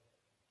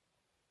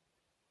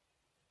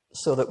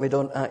 so that we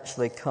don't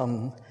actually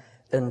come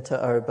into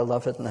our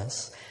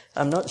belovedness.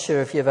 I'm not sure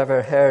if you've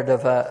ever heard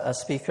of a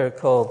speaker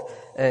called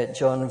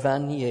John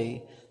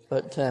Vanier,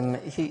 but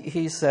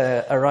he's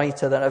a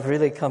writer that I've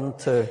really come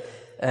to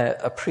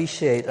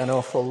appreciate an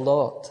awful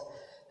lot.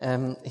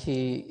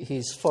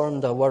 He's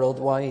formed a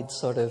worldwide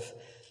sort of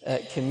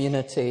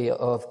community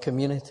of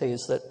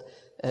communities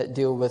that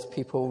deal with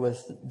people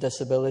with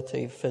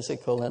disability,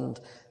 physical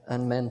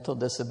and mental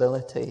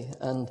disability,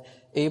 and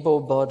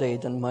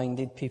able-bodied and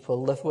minded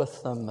people live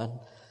with them, and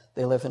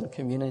they live in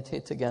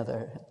community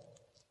together.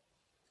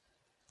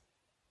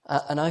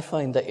 And I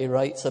find that he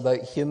writes about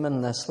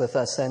humanness with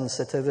a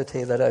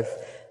sensitivity that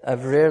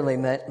I've rarely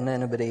met in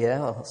anybody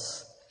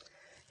else.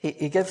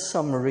 He gives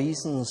some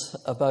reasons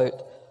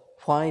about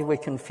why we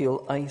can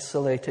feel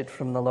isolated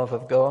from the love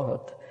of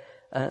God.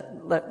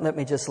 Let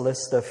me just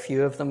list a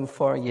few of them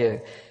for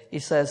you. He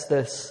says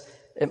this,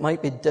 It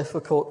might be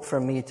difficult for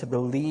me to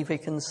believe he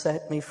can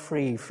set me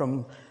free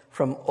from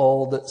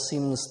all that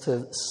seems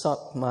to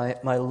suck my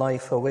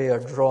life away or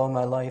draw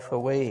my life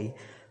away,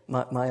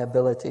 my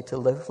ability to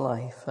live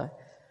life.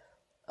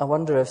 I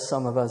wonder if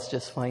some of us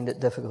just find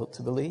it difficult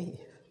to believe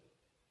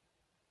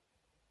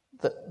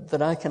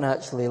that I can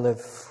actually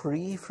live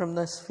free from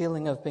this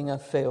feeling of being a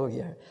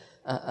failure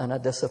and a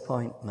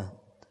disappointment.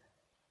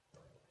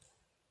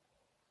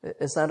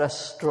 Is that a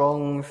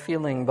strong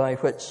feeling by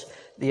which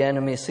the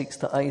enemy seeks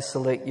to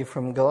isolate you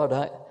from God?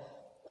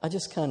 I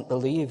just can't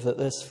believe that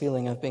this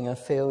feeling of being a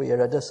failure,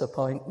 a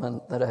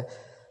disappointment, that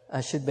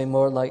I should be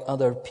more like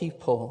other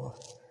people.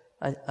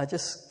 I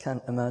just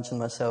can't imagine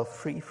myself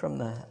free from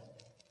that.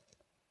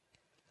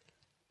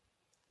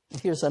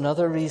 Here's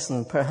another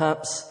reason.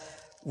 Perhaps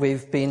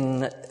we've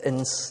been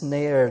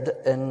ensnared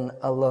in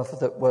a love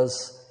that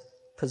was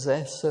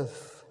possessive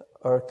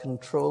or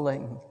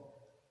controlling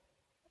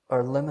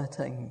or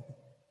limiting.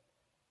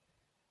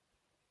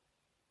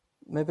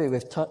 Maybe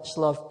we've touched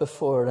love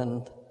before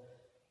and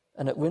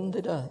it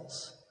wounded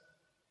us.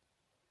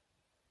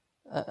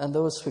 And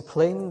those who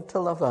claim to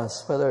love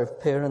us, whether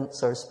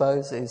parents or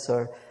spouses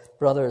or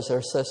brothers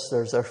or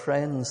sisters or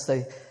friends,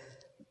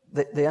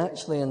 they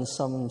actually in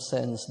some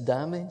sense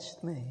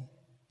damaged me.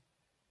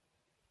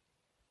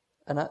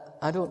 And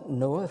I don't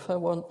know if I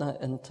want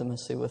that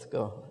intimacy with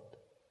God.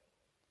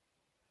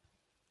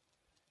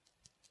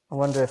 I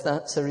wonder if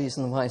that's the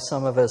reason why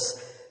some of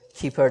us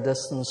keep our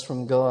distance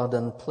from God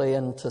and play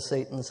into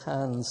Satan's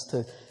hands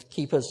to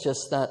keep us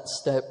just that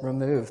step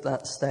removed,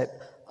 that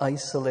step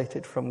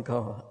isolated from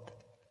God.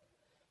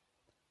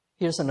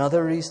 Here's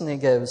another reason he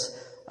gives.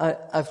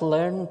 I've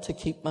learned to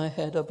keep my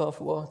head above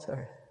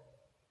water.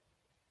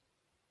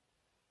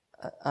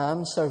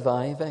 I'm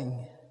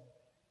surviving.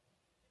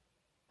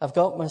 I've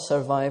got my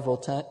survival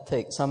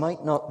tactics. I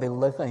might not be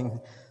living,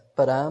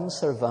 but I'm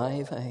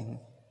surviving.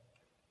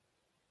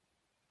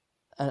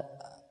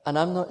 And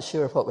I'm not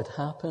sure what would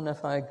happen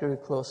if I grew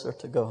closer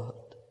to God.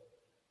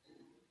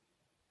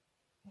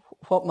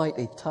 What might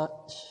he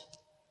touch?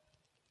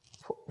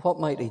 What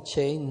might he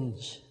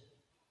change?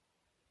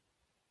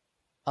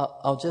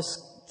 I'll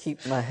just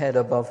keep my head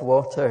above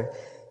water,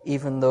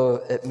 even though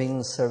it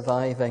means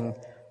surviving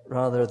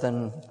rather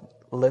than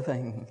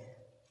living.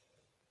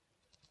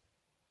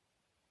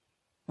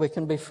 We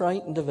can be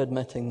frightened of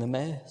admitting the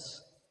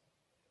mess.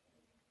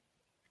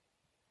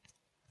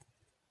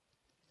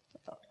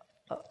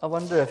 I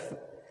wonder if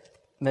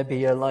maybe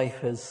your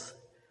life is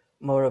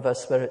more of a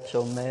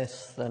spiritual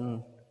mess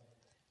than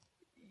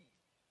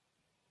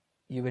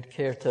you would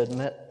care to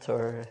admit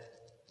or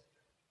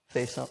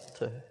face up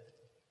to.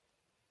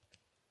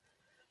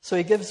 So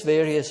he gives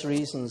various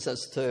reasons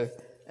as to,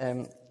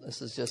 this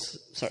has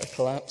just sort of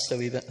collapsed a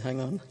wee bit, hang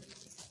on.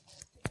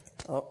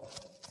 Oh,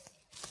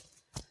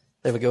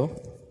 there we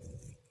go.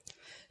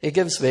 He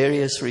gives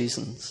various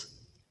reasons.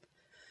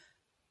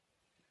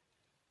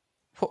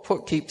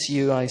 What keeps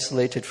you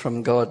isolated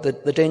from God?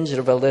 The danger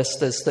of a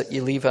list is that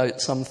you leave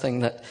out something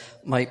that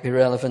might be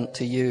relevant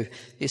to you.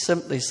 He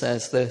simply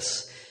says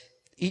this: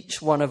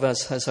 each one of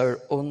us has our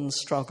own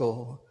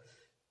struggle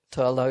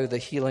to allow the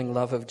healing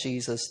love of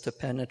Jesus to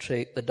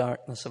penetrate the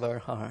darkness of our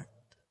heart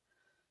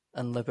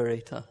and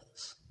liberate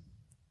us.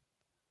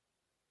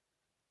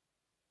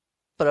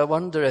 But I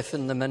wonder if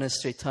in the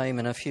ministry time,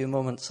 in a few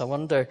moments, I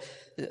wonder,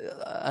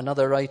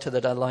 another writer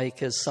that I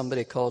like is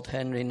somebody called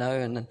Henry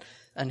Nouwen,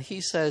 and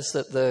he says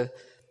that the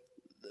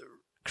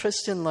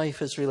Christian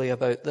life is really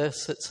about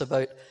this. It's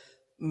about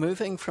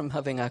moving from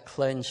having a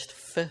clenched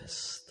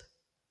fist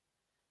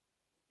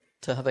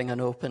to having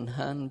an open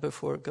hand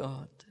before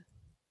God.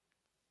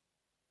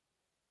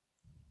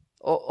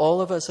 All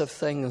of us have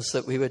things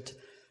that we would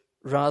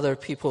rather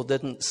people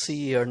didn't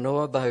see or know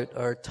about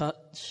or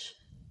touch.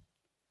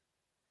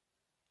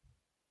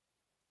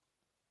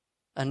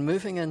 And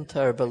moving into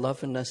our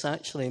belovedness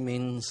actually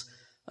means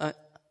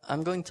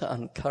I'm going to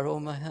uncurl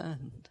my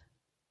hand.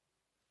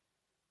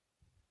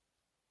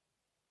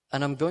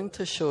 And I'm going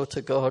to show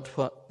to God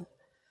what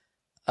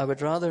I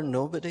would rather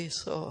nobody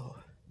saw.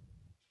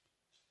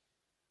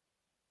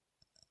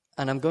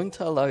 And I'm going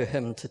to allow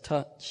him to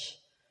touch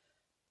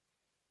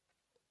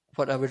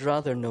what I would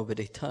rather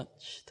nobody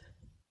touched.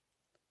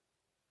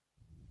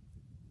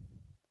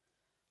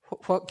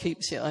 What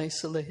keeps you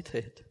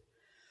isolated?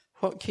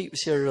 What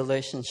keeps your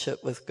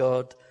relationship with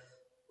God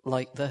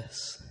like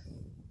this?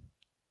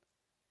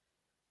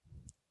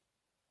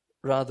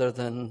 Rather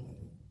than,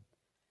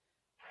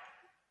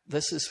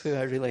 this is who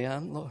I really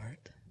am,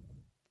 Lord.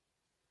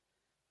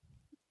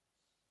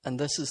 And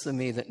this is the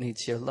me that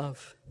needs your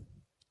love.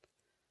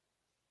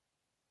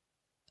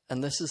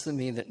 And this is the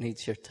me that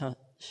needs your touch.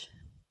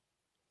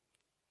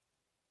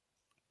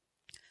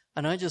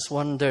 And I just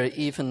wonder,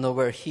 even though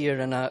we're here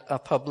in a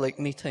public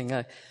meeting,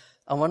 I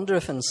wonder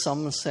if in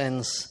some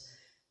sense,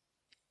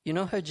 you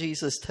know how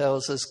Jesus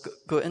tells us,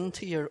 go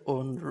into your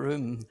own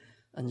room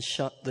and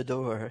shut the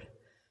door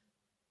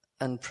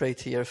and pray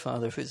to your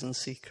Father who's in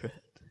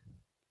secret.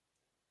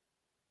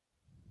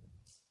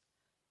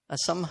 I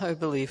somehow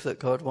believe that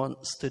God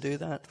wants to do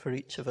that for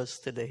each of us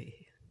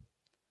today.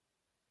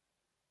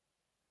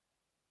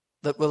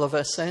 that will have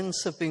a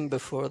sense of being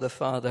before the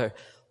Father,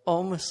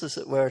 almost as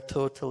it were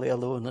totally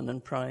alone and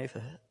in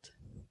private.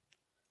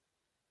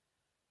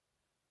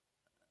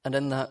 And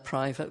in that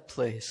private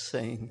place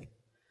saying,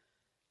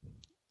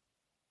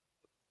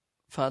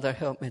 Father,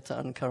 help me to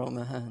uncurl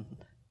my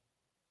hand.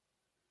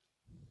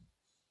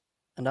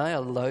 And I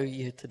allow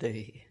you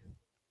today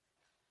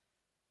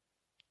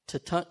to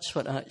touch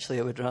what actually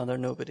I would rather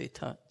nobody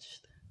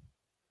touched.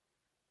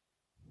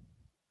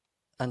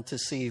 And to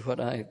see what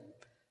I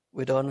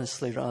would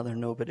honestly rather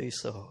nobody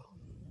saw.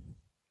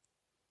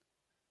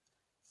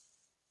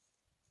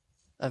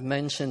 I've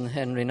mentioned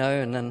Henry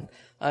Nouwen, and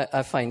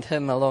I find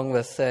him, along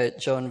with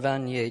John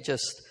Vanier,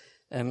 just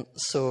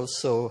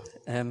so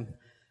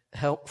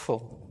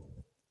helpful.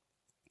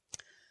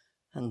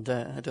 And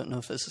I don't know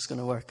if this is going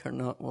to work or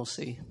not. We'll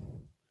see.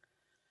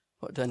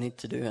 What do I need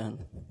to do,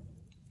 Anne?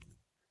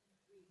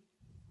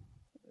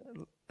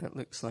 It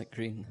looks like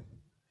green.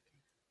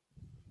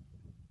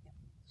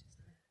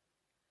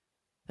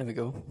 There we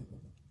go.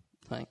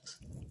 Thanks.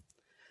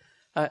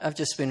 I've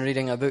just been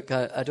reading a book.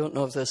 I don't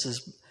know if this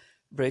is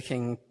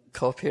breaking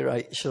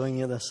copyright showing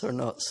you this or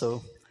not,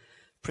 so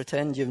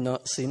pretend you've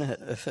not seen it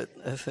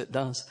if it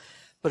does.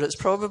 But it's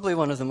probably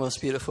one of the most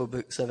beautiful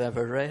books I've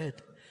ever read.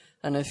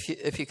 And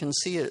if you can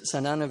see it, it's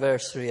an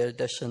anniversary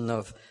edition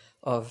of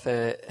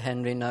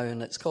Henry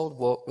Nouwen. It's called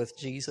Walk with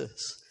Jesus.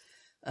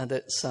 And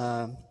it's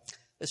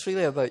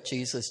really about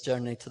Jesus'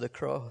 journey to the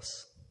cross.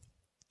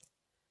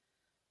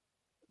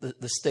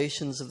 The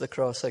stations of the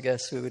cross, I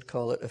guess we would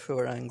call it if we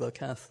were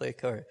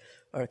Anglo-Catholic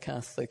or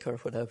Catholic or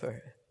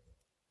whatever.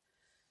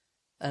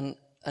 And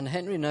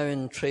Henry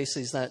Nouwen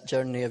traces that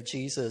journey of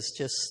Jesus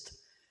just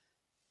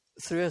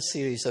through a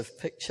series of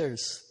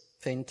pictures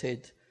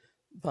painted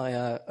by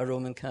a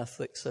Roman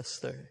Catholic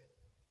sister.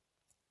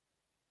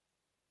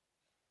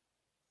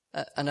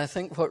 And I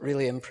think what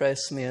really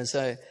impressed me is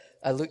I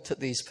looked at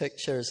these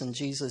pictures and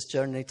Jesus'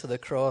 journey to the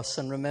cross,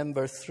 and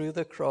remember through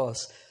the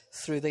cross,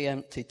 through the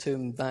empty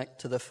tomb back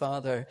to the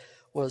Father,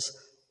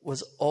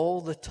 was all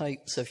the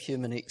types of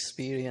human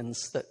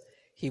experience that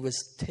he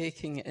was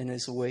taking in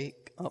his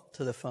wake up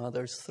to the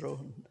Father's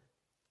throne.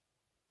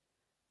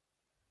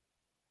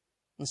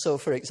 And so,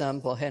 for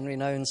example, Henry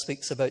Nouwen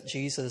speaks about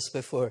Jesus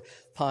before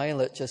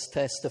Pilate, just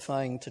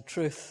testifying to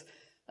truth.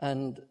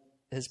 And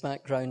his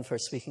background for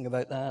speaking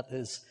about that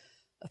is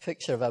a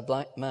picture of a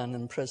black man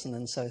in prison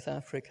in South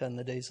Africa in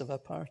the days of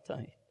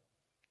apartheid.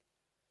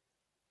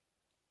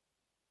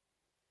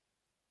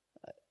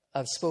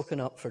 I've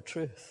spoken up for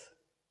truth.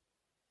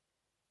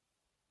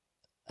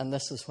 And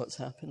this is what's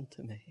happened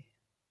to me.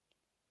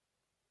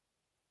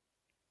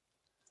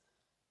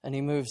 And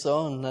he moves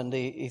on and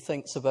he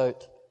thinks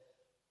about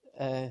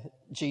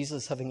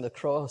Jesus having the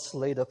cross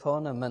laid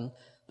upon him. And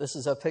this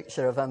is a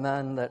picture of a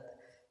man that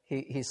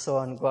he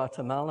saw in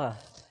Guatemala.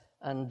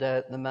 And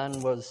the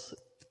man was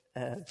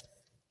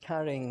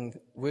carrying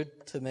wood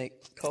to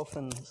make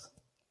coffins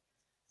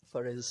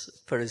for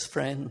his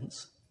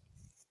friends.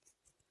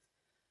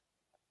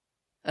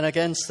 And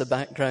against the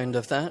background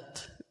of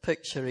that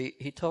picture,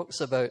 he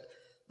talks about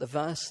the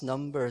vast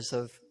numbers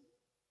of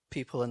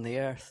people on the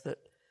earth that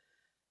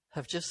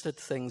have just had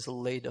things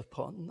laid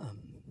upon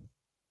them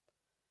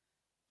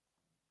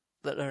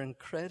that are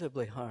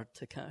incredibly hard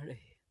to carry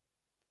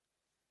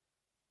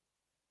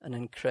and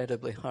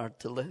incredibly hard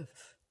to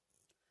live.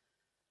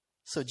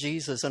 So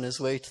Jesus, on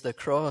his way to the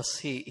cross,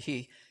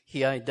 he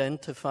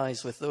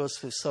identifies with those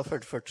who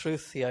suffered for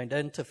truth. He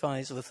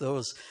identifies with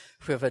those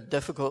who have had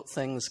difficult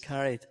things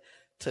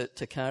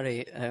to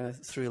carry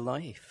through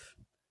life.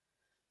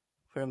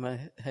 Where am I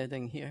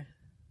heading here?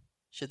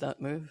 Should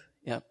that move?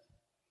 Yeah.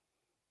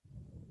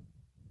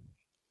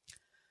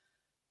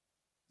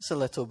 It's a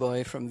little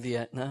boy from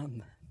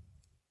Vietnam.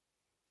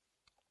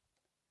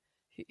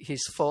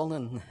 He's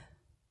fallen.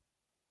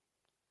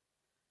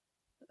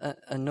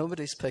 And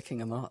nobody's picking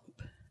him up.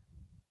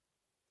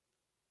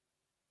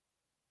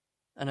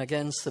 And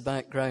against the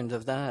background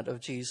of that,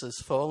 of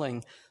Jesus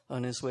falling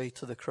on his way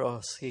to the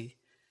cross, he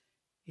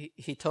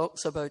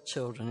talks about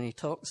children, he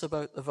talks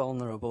about the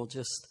vulnerable,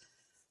 just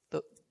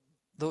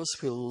those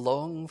who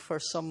long for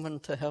someone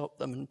to help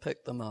them and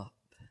pick them up.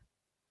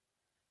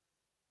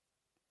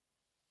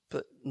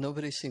 But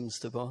nobody seems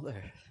to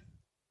bother.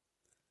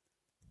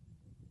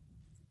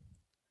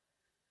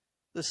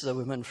 This is a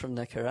woman from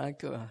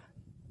Nicaragua.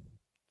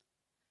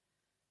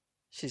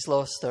 She's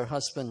lost her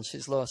husband,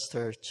 she's lost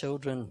her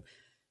children.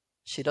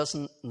 She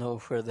doesn't know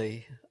where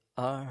they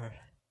are.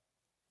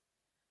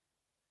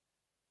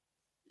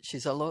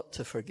 She's a lot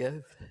to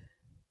forgive.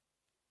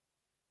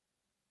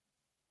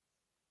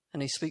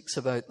 And he speaks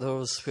about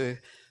those who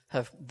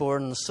have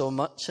borne so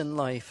much in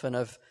life and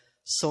have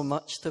so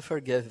much to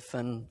forgive.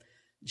 And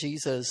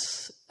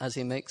Jesus, as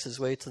he makes his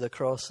way to the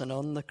cross, and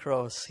on the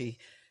cross, he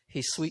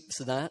sweeps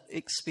that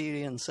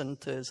experience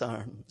into his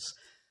arms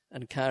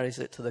and carries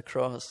it to the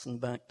cross and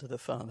back to the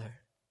Father.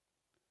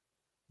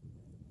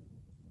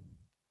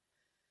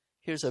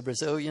 Here's a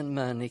Brazilian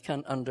man. He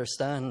can't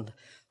understand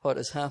what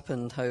has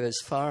happened, how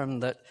his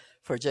farm that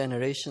for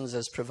generations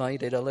has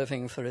provided a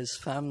living for his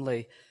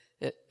family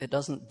It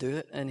doesn't do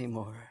it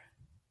anymore.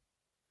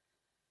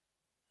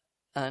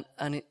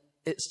 And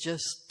it's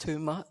just too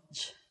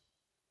much.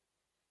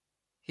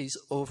 He's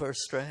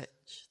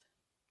overstretched.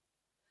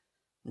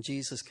 And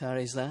Jesus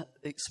carries that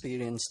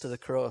experience to the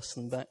cross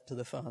and back to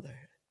the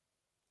Father.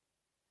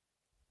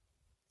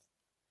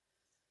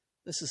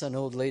 This is an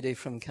old lady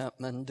from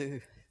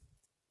Kathmandu.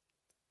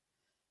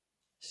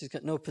 She's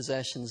got no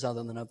possessions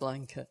other than a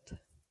blanket.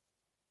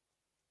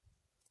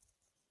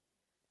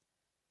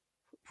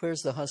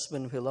 Where's the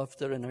husband who loved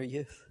her in her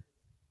youth?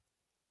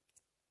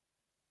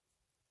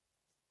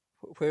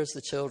 Where's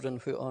the children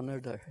who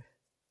honored her?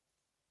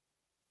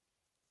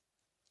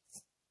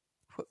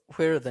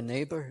 Where are the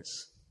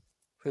neighbors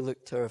who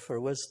looked to her for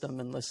wisdom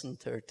and listened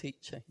to her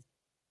teaching?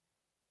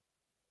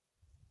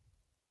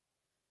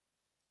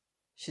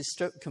 She's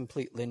stripped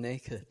completely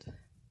naked,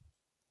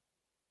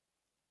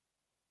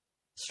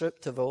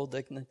 stripped of all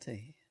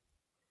dignity.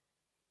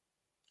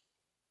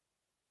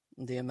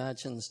 And he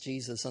imagines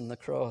Jesus on the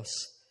cross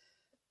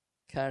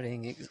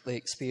carrying the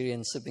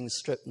experience of being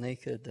stripped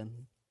naked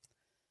and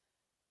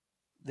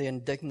the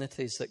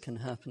indignities that can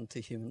happen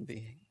to human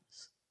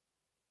beings.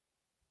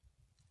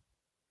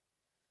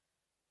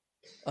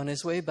 On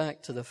his way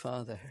back to the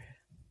Father,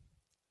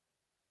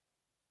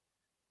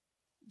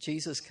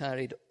 Jesus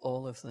carried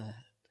all of that.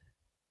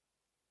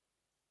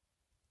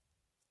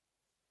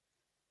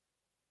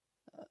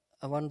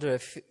 I wonder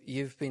if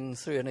you've been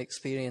through an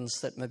experience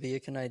that maybe you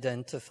can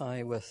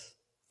identify with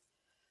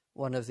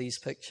one of these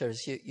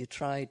pictures. You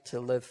tried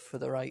to live for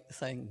the right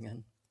thing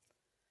and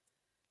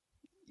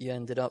you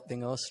ended up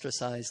being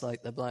ostracized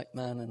like the black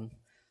man in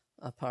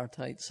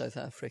apartheid South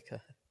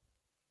Africa.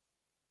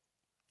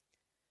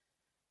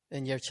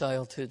 In your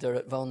childhood or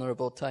at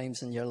vulnerable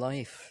times in your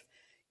life,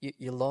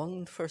 you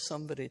longed for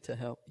somebody to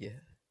help you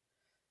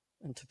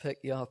and to pick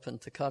you up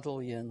and to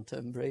cuddle you and to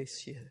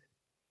embrace you,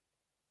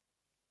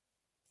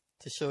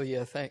 to show you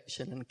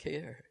affection and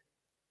care.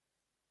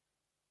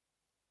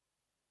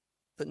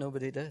 But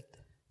nobody did.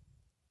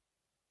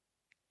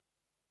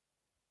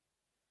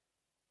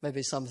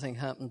 Maybe something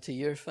happened to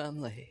your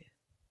family.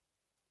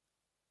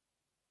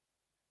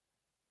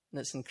 And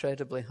it's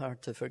incredibly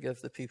hard to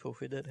forgive the people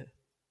who did it.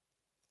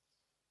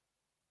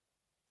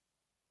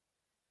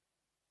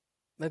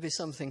 Maybe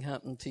something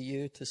happened to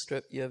you to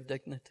strip you of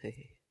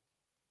dignity.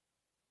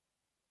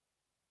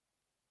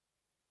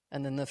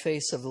 And in the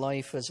face of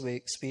life as we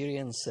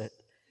experience it,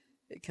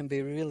 it can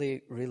be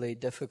really, really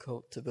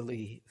difficult to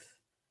believe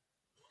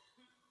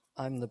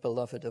I'm the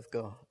beloved of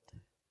God.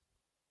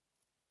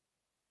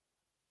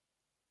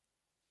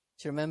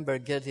 Do you remember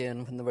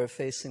Gideon when they were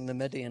facing the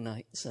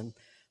Midianites and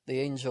the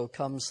angel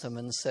comes to him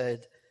and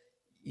said,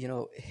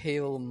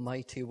 "Hail,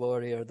 mighty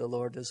warrior, the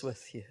Lord is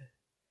with you."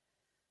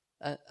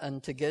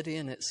 And to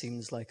Gideon it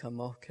seems like a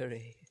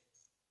mockery.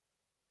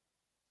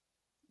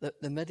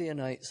 The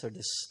Midianites are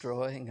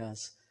destroying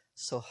us,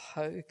 so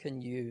how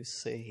can you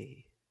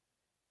say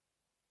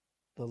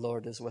the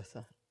Lord is with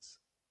us?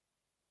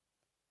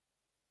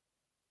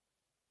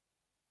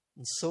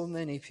 And so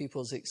many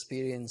people's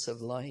experience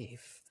of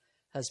life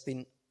has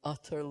been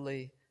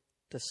utterly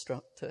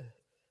destructive.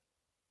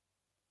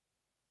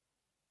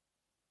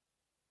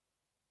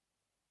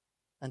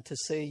 And to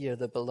say you're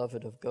the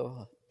beloved of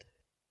God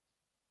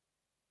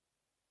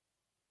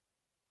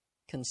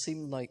can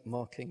seem like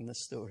mocking the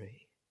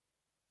story.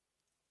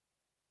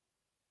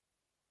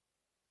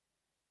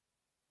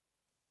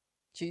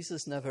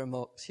 Jesus never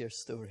mocks your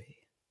story.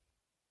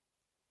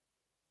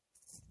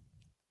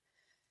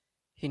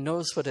 He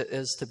knows what it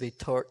is to be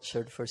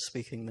tortured for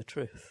speaking the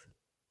truth.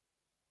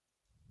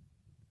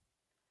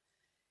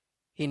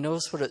 He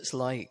knows what it's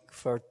like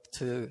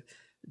to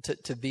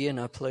be in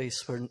a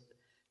place where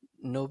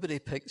nobody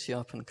picks you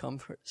up and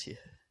comforts you.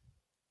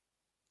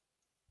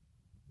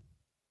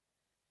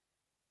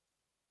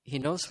 He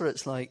knows what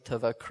it's like to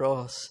have a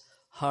cross,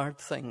 hard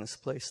things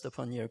placed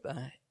upon your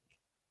back.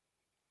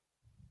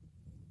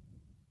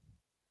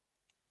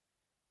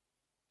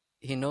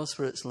 He knows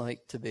what it's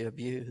like to be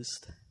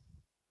abused,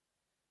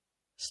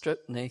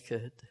 stripped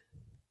naked,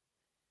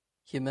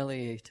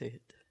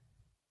 humiliated,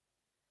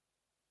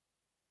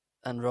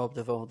 and robbed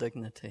of all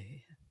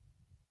dignity.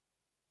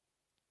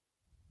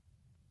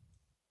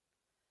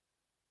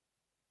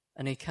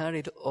 And he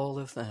carried all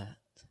of that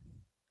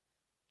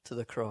to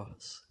the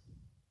cross.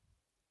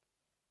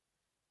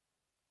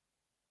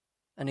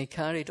 And he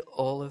carried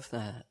all of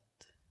that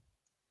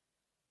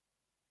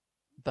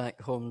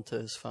back home to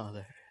his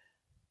Father.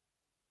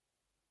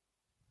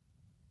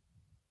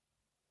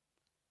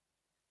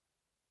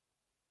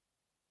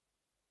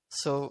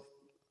 So,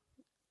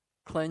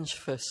 clench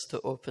fist to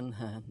open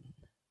hand.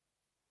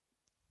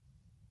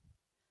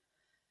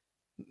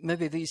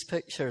 Maybe these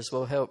pictures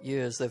will help you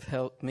as they've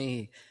helped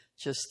me,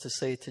 just to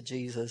say to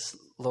Jesus,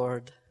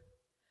 Lord,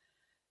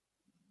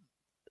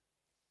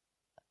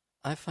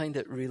 I find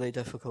it really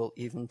difficult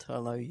even to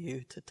allow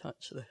you to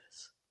touch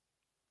this.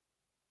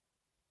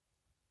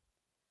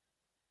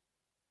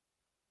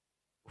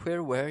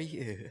 Where were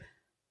you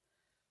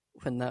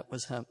when that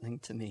was happening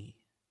to me?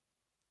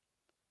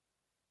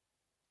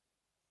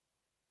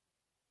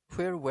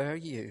 Where were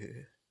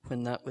you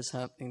when that was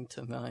happening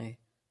to my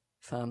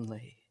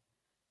family,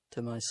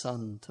 to my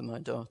son, to my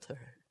daughter?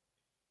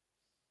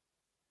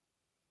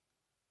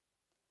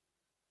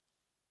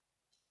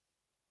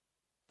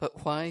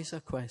 But why is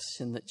a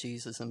question that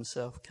Jesus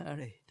himself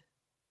carried?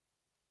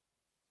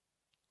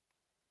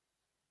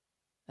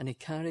 And he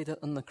carried it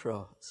on the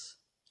cross.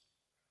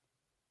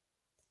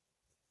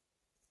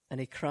 And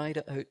he cried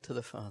it out to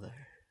the Father.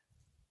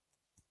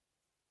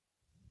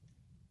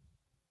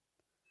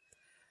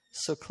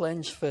 So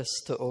clenched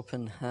fist to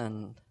open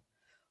hand.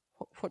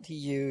 What do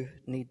you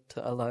need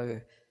to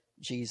allow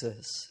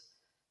Jesus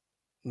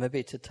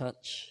maybe to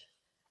touch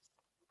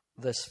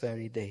this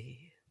very day?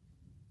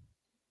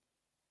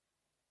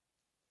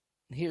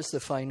 And here's the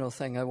final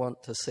thing I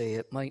want to say.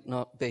 It might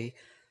not be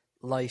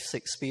life's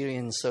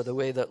experience or the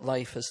way that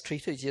life has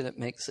treated you that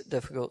makes it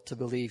difficult to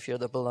believe you're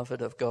the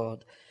beloved of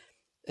God.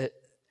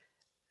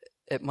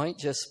 It might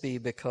just be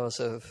because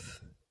of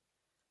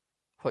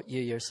what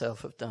you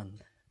yourself have done.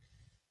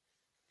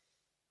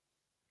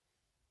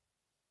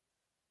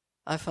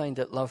 I find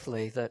it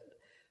lovely that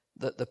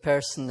the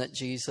person that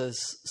Jesus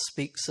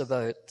speaks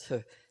about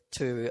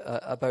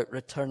about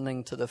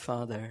returning to the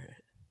Father.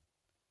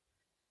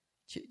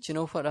 Do you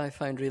know what I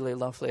find really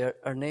lovely?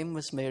 Her name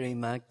was Mary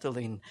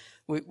Magdalene.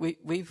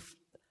 We've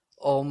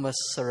almost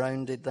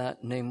surrounded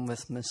that name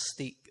with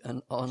mystique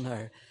and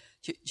honor.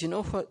 Do you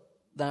know what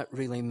that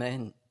really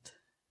meant?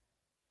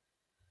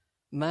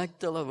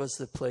 Magdala was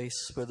the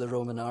place where the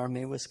Roman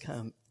army was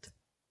camped.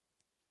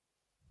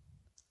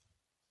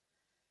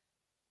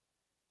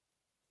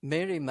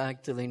 Mary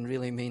Magdalene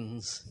really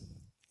means,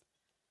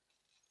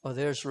 oh,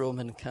 there's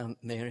Roman Camp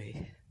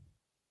Mary.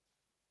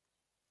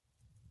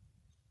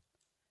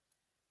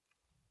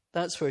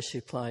 That's where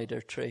she plied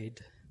her trade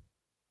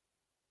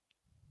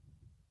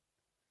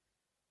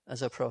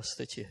as a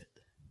prostitute.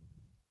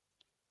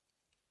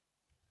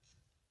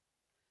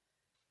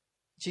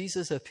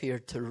 Jesus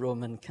appeared to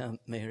Roman Camp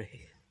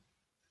Mary.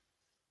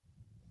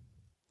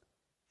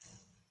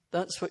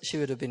 That's what she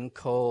would have been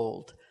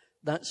called.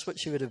 That's what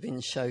she would have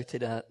been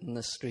shouted at in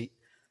the street.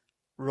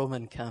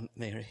 Roman Camp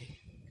Mary.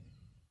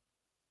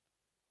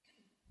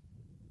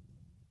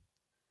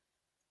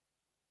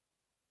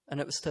 And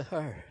it was to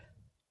her.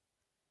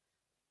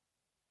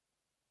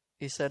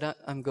 He said,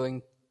 I'm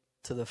going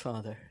to the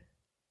Father.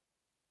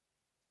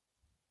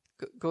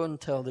 Go and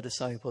tell the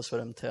disciples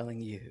what I'm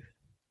telling you.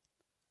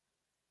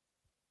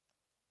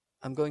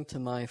 I'm going to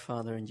my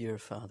Father and your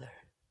Father.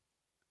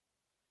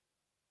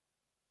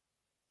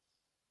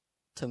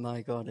 To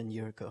my God and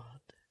your God.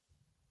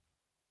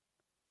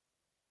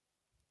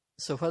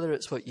 So whether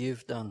it's what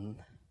you've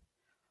done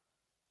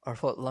or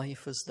what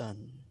life has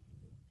done,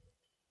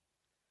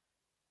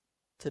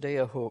 today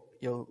I hope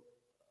you'll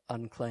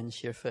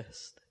unclench your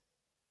fist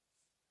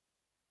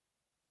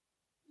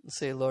and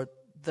say, Lord,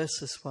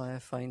 this is why I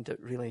find it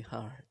really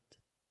hard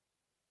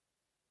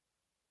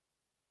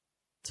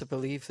to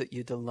believe that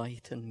you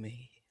delight in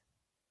me.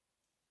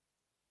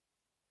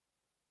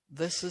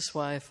 This is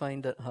why I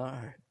find it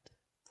hard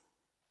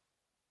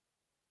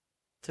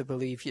to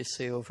believe you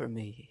say over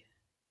me,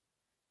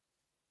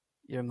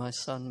 you're my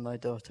son, my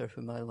daughter,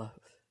 whom I love.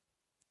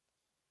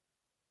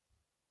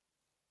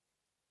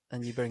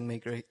 And you bring me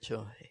great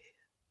joy.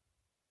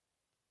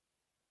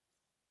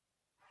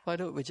 Why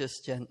don't we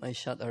just gently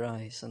shut our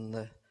eyes in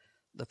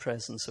the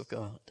presence of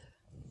God?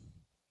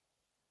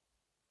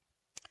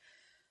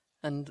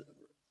 And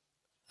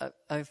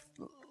I've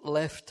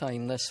left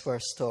time this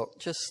first talk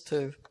just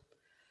to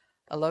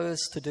allow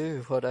us to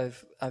do what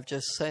I've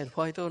just said.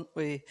 Why don't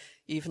we,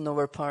 even though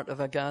we're part of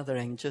a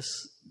gathering, just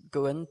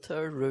go into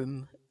our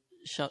room,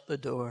 shut the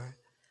door,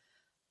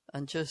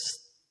 and just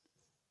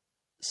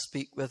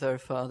speak with our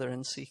Father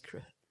in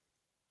secret.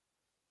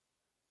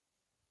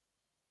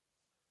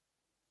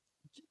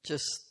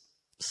 Just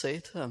say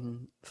to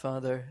him,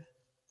 Father,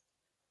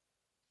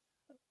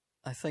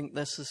 I think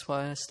this is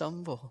why I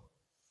stumble.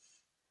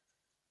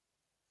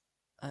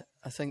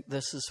 I think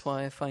this is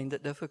why I find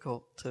it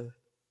difficult to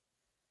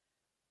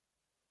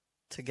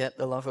get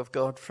the love of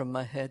God from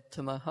my head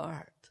to my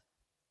heart.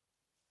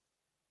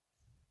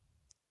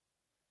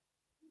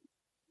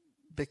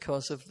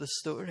 Because of the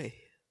story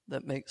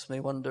that makes me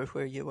wonder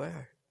where you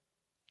were.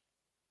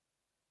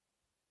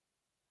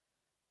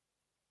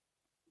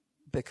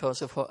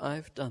 Because of what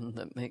I've done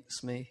that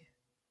makes me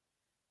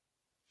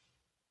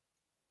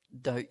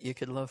doubt you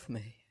could love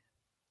me.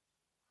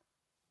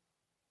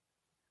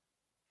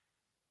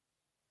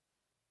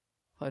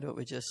 Why don't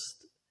we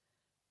just,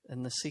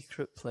 in the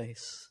secret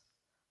place,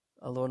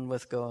 alone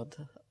with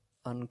God,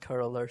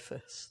 uncurl our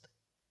fist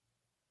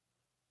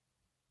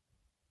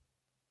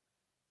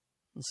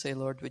and say,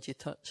 Lord, would you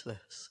touch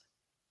this?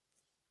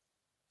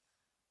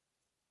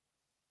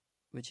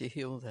 Would you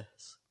heal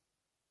this?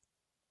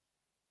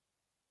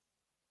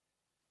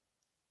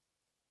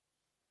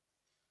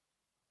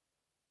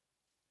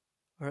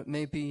 Or it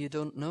may be you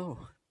don't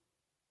know.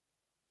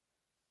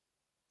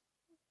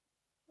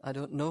 I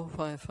don't know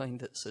why I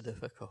find it so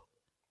difficult.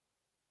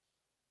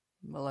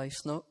 My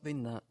life's not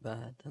been that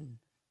bad, and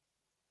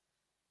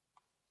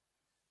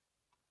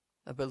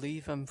I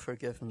believe I'm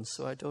forgiven,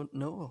 so I don't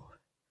know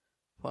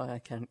why I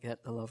can't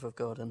get the love of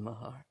God in my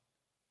heart.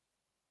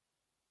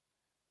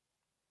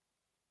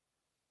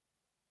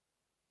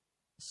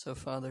 So,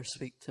 Father,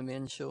 speak to me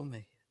and show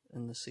me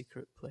in the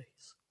secret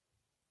place.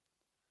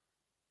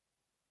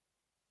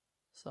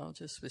 So I'll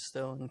just be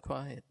still and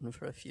quiet, and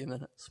for a few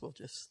minutes we'll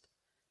just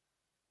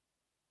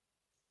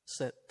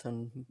sit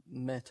and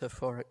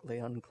metaphorically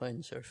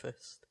unclench our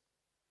fist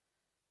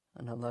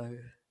and allow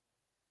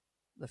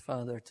the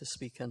Father to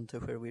speak into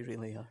where we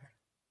really are.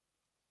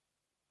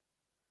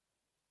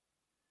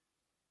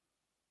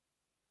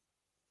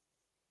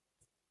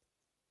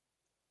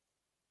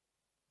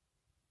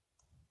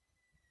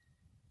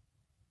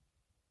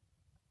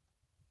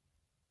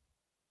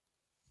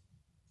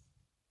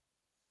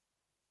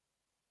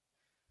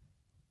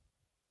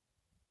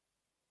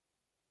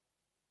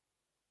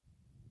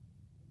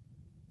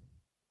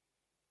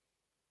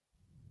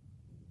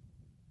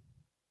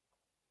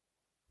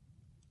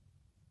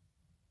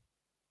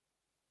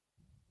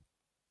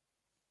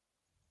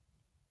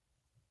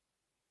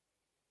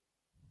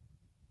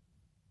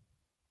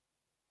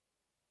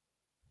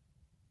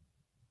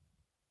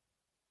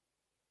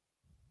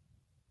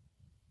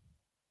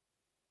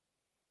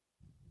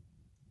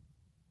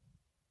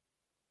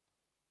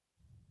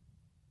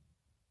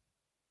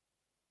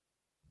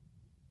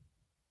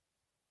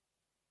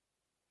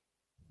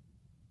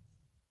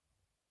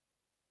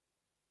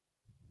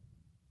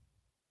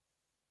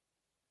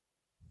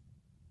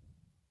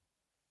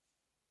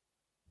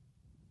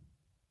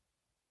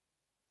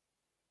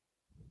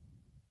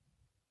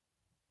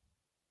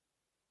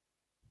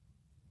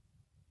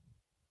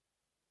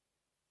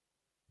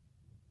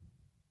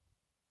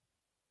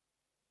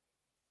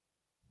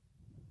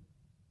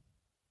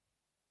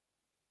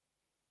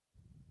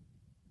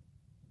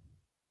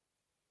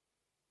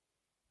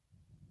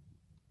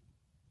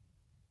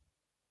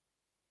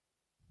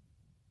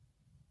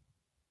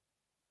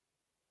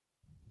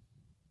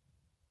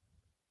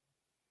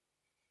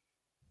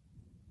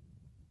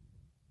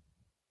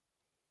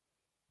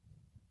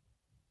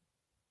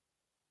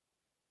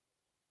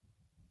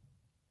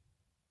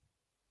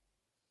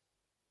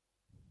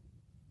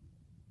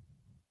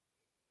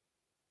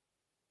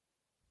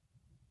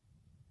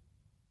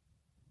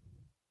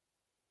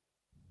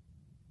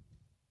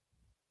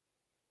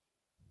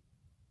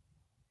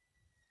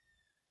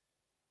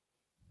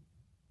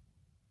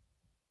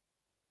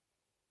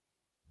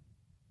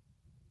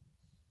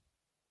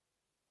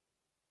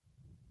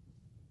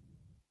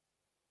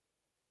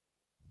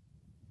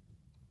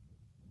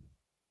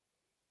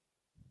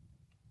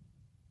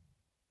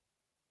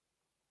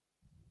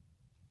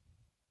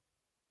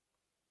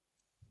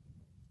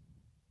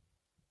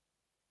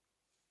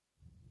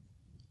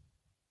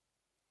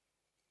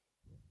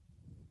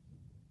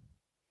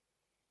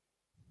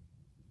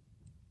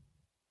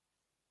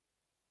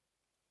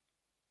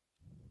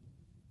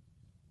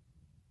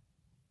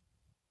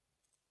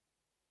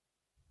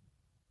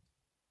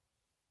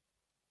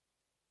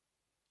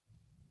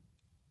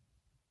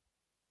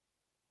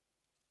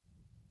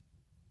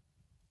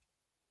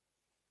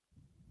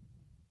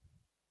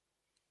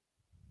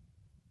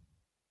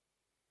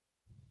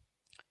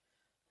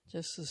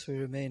 Just as we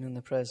remain in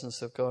the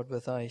presence of God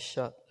with eyes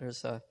shut,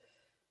 there's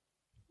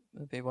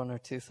maybe one or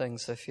two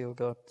things I feel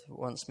God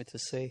wants me to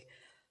say.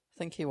 I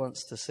think He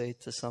wants to say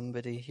to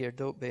somebody here,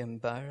 don't be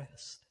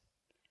embarrassed.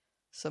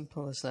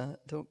 Simple as that.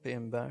 Don't be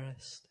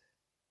embarrassed.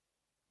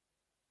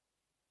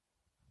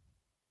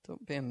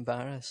 Don't be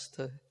embarrassed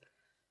to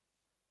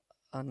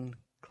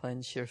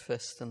unclench your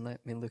fist and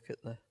let me look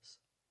at this.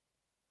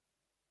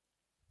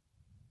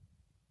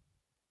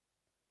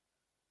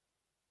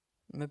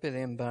 Maybe the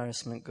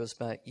embarrassment goes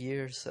back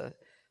years. I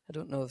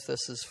don't know if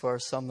this is for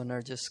someone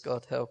or just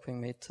God helping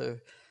me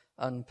to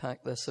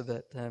unpack this a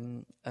bit.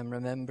 I'm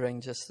remembering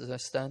just as I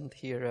stand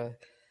here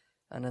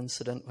an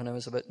incident when I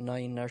was about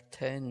 9 or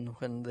 10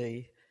 when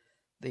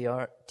the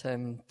art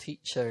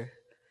teacher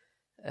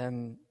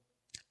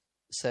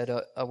said,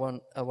 I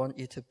want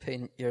you to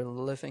paint your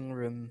living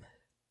room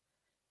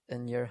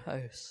in your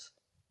house.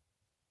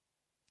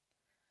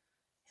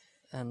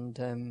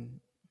 And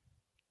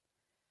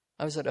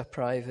I was at a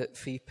private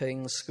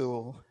fee-paying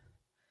school,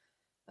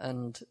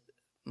 and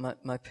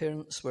my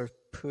parents were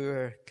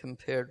poor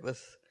compared with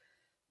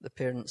the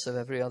parents of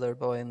every other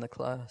boy in the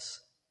class.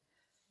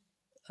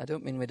 I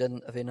don't mean we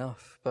didn't have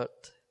enough,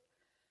 but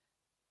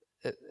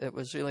it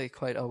was really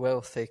quite a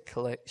wealthy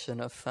collection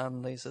of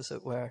families, as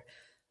it were.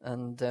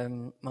 And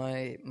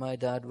my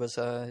dad was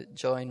a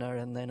joiner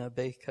and then a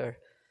baker,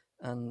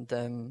 and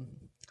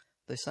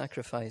they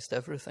sacrificed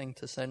everything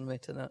to send me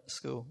to that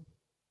school.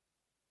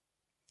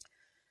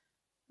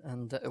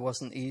 And it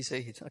wasn't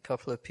easy, a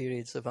couple of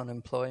periods of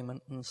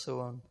unemployment and so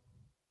on.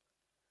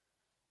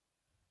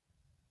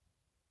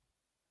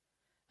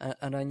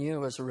 And I knew I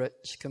was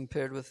rich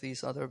compared with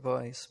these other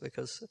boys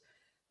because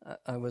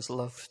I was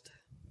loved.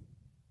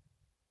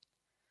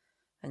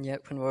 And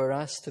yet when we were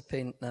asked to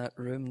paint that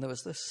room, there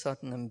was this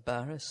sudden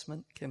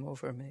embarrassment came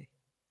over me.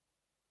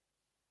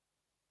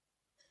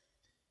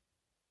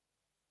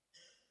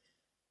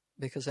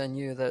 because I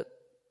knew that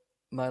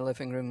my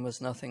living room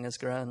was nothing as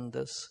grand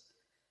as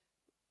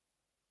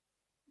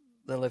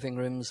the living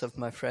rooms of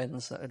my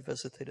friends that I'd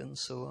visited and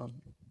so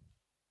on.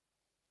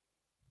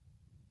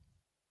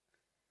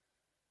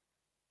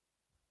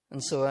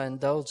 And so I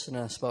indulged in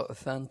a spot of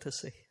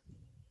fantasy.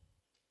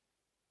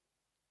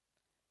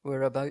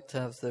 We're about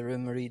to have the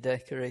room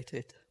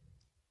redecorated.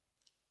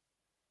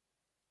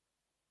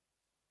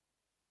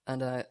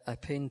 And I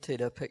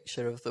painted a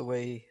picture of the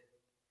way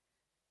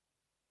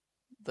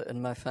that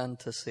in my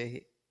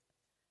fantasy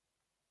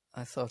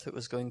I thought it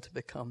was going to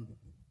become.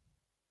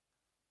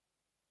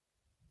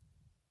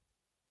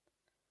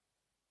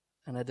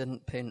 And I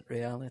didn't paint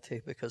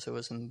reality because I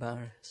was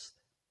embarrassed.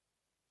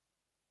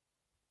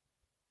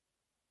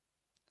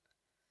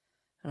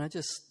 And I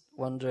just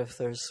wonder if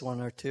there's one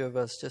or two of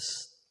us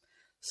just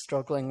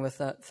struggling with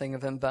that thing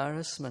of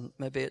embarrassment.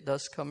 Maybe it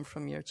does come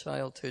from your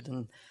childhood,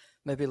 and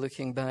maybe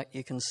looking back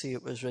you can see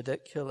it was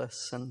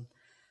ridiculous, and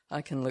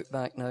I can look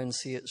back now and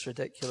see it's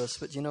ridiculous.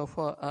 But you know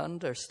what? I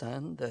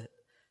understand it.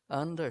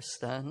 I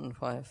understand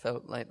why I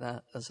felt like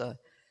that as a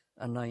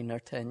 9 or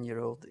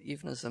 10-year-old.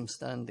 Even as I'm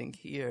standing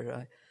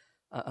here,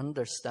 I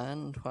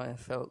understand why I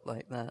felt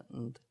like that,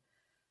 and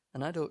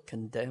I don't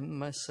condemn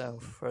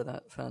myself for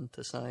that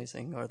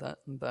fantasizing or that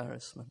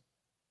embarrassment.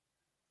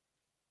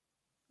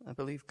 I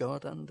believe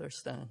God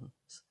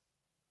understands,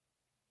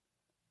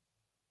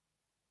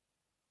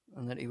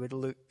 and that he would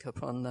look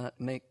upon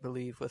that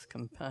make-believe with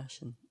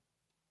compassion.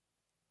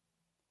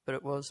 But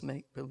it was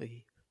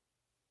make-believe.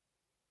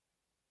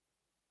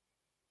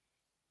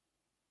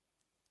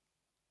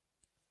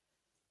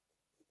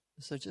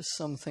 Is there just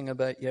something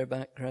about your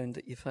background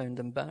that you found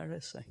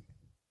embarrassing?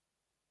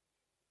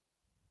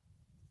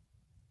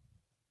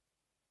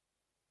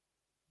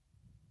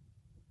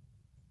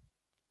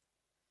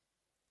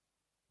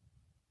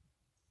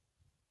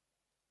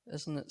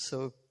 Isn't it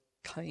so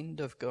kind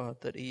of God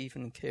that he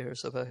even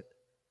cares about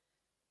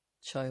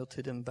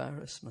childhood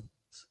embarrassments?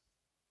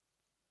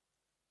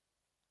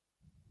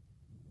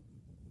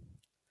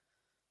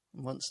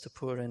 And wants to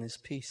pour in his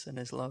peace and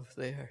his love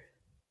there.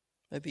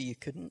 Maybe you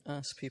couldn't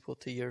ask people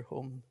to your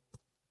home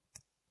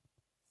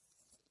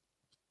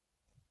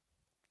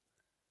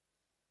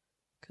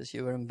because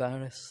you were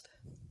embarrassed.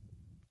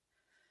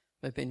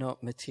 Maybe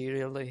not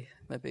materially,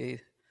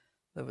 maybe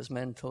there was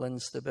mental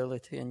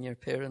instability in your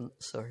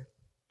parents, or it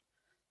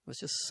was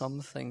just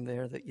something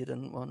there that you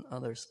didn't want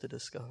others to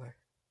discover.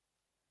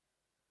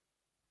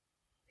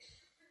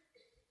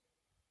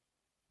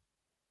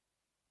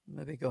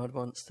 Maybe God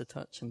wants to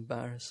touch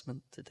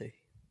embarrassment today.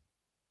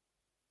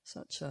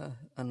 Such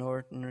an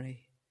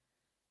ordinary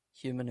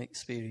human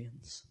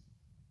experience.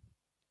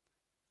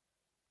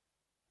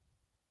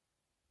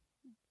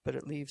 But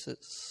it leaves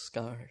its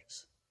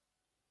scars.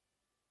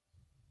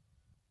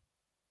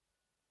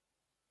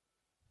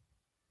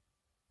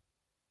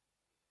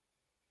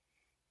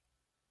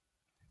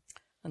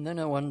 And then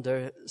I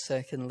wonder,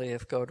 secondly,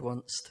 if God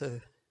wants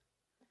to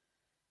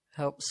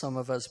help some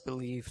of us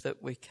believe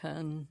that we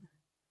can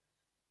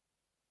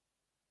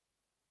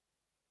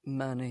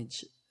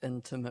manage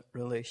intimate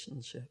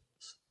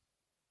relationships.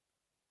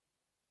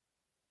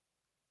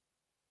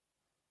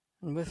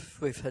 And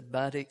if we've had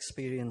bad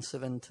experience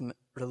of intimate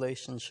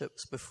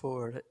relationships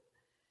before,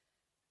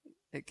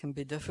 it can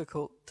be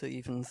difficult to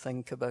even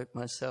think about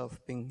myself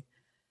being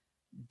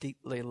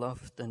deeply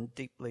loved and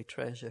deeply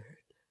treasured.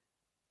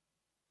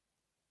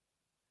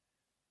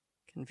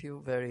 It can feel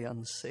very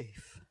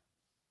unsafe.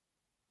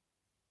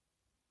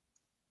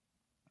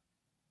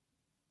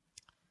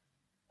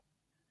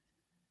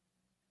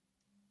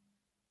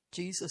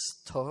 Jesus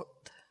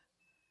taught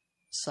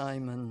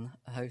Simon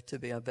how to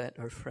be a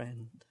better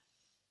friend.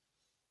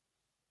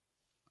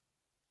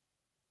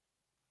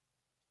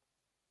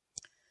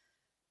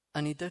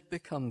 And he did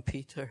become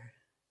Peter,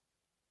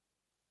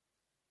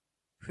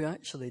 who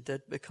actually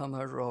did become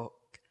a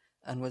rock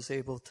and was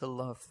able to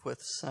love with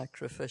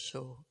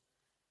sacrificial,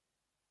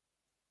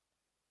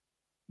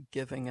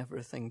 giving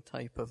everything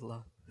type of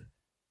love.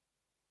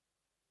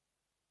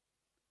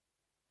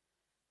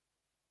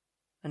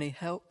 And he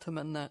helped him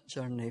in that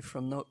journey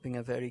from not being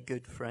a very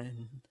good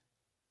friend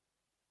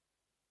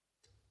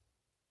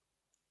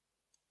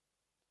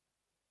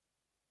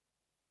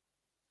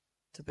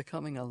to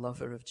becoming a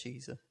lover of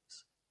Jesus.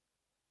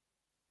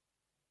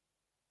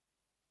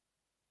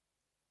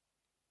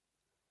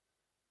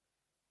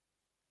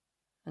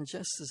 And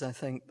just as I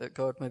think that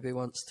God maybe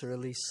wants to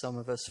release some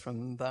of us from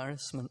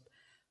embarrassment,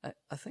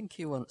 I think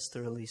he wants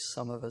to release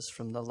some of us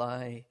from the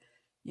lie,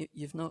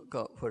 you've not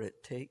got what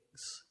it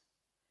takes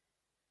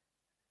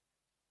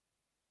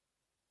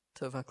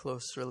to have a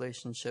close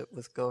relationship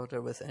with God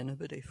or with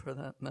anybody for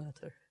that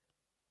matter.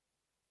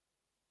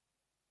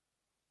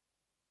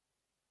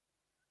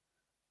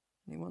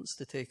 He wants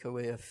to take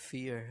away a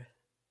fear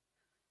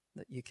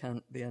that you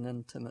can't be an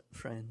intimate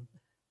friend.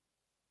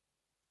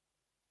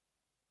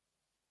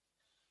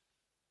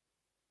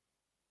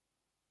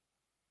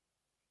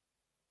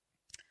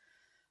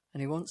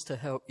 And he wants to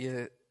help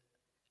you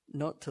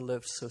not to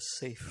live so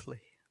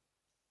safely.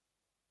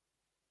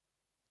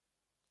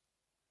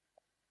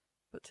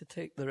 but to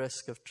take the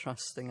risk of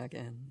trusting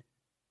again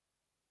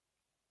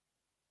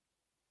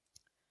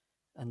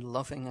and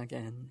loving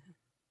again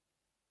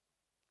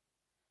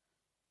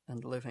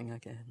and living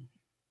again.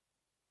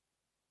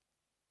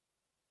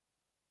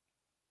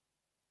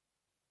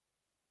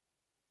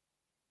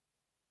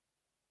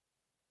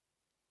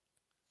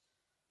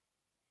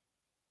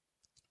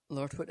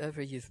 Lord,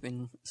 whatever you've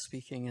been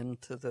speaking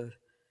into the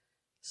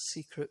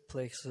secret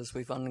places,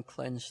 we've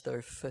unclenched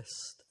our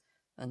fist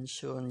and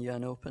shown you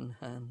an open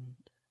hand.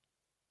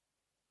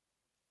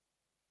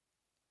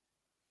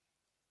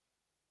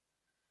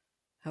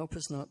 Help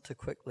us not to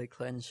quickly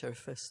clench our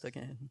fist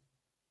again,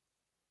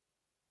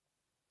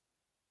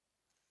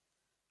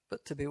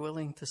 but to be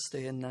willing to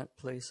stay in that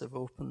place of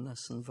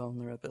openness and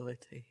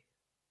vulnerability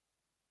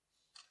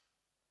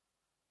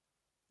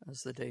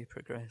as the day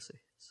progresses.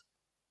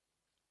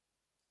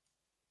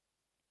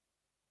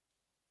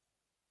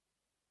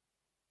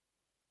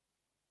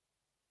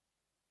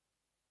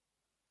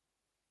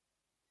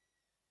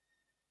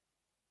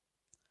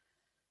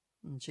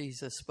 And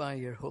Jesus, by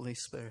your Holy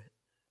Spirit,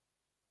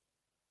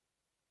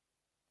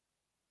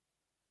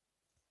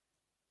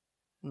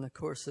 in the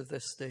course of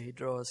this day,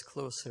 draw us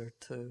closer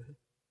to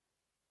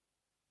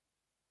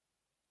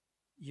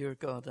your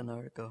God and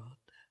our God,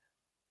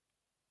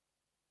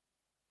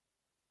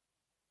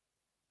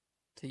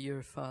 to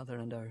your Father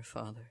and our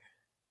Father.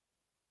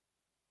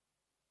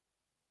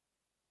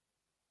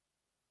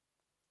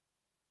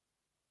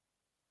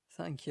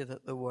 Thank you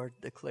that the Word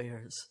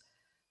declares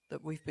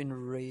that we've been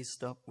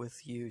raised up with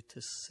you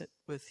to sit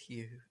with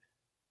you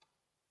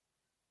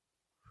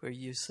where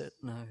you sit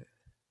now,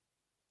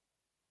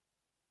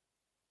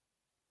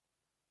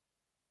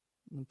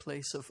 in a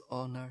place of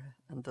honor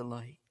and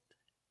delight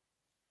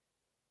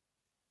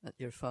at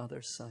your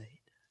Father's side.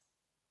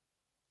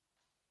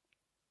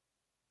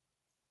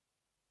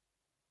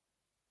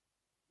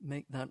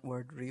 Make that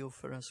word real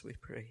for us, we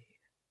pray.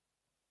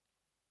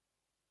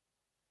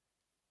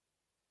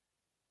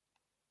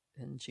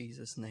 In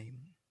Jesus' name.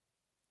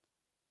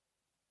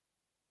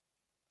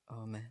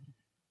 Amen.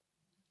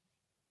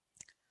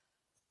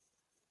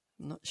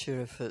 I'm not sure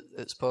if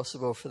it's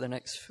possible for the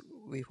next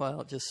wee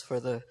while just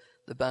for the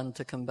band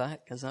to come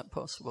back. Is that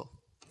possible?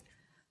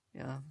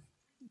 Yeah.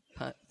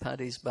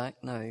 Paddy's back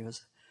now. He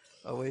was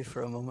away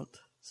for a moment.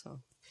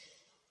 So,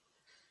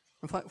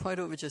 in fact, why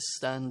don't we just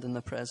stand in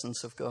the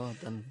presence of God?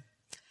 And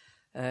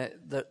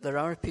there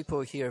are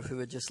people here who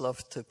would just love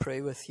to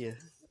pray with you.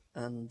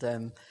 And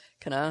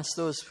can I ask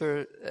those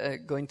who are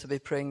going to be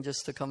praying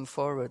just to come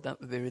forward? That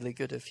would be really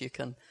good if you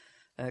can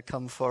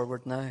come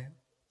forward now.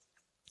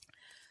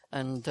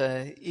 And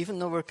even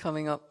though we're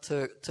coming up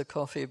to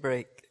coffee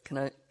break,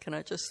 can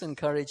I just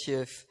encourage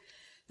you,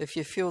 if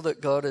you feel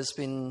that God has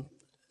been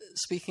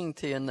speaking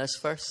to you in this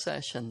first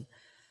session,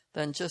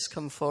 then just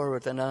come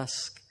forward and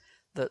ask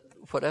that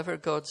whatever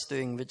God's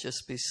doing would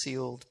just be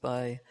sealed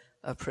by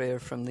a prayer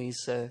from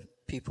these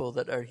people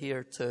that are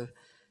here to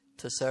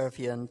serve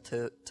you and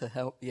to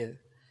help you.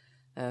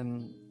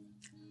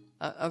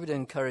 I would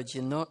encourage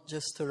you not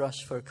just to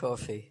rush for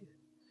coffee,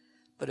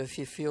 but if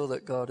you feel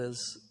that God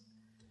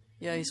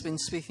He's been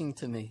speaking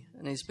to me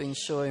and He's been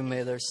showing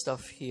me there's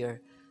stuff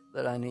here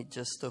that I need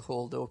just to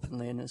hold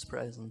openly in His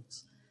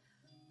presence,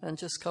 then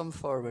just come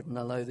forward and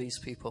allow these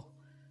people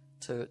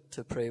to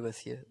pray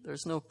with you.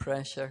 There's no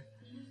pressure,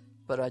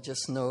 but I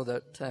just know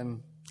that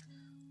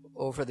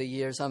over the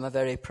years I'm a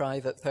very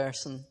private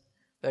person,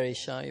 very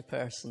shy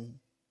person.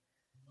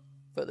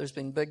 But there's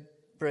been big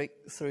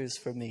breakthroughs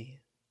for me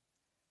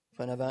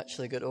when I've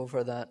actually got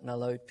over that and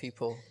allowed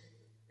people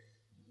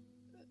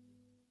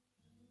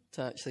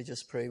to actually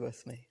just pray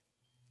with me.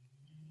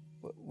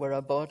 We're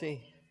a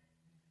body,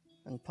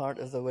 and part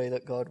of the way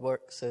that God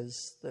works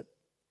is that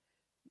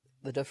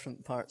the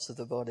different parts of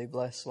the body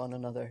bless one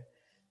another.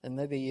 And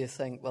maybe you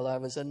think, well, I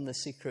was in the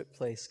secret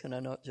place. Can I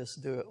not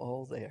just do it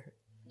all there?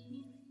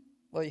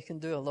 Well, you can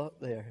do a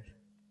lot there.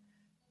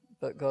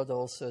 But God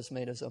also has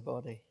made us a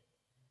body.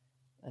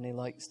 And He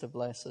likes to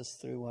bless us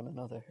through one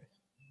another.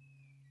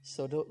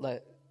 So don't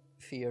let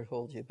fear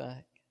hold you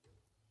back.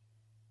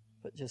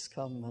 But just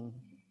come and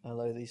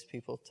allow these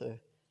people to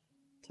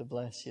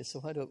bless you. So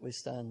why don't we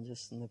stand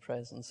just in the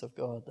presence of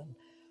God? And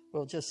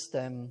we'll just,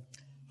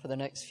 for the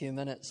next few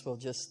minutes, we'll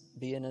just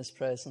be in His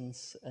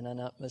presence in an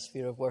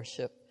atmosphere of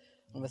worship.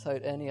 And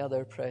without any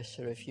other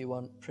pressure, if you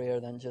want prayer,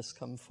 then just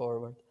come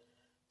forward.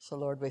 So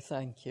Lord, we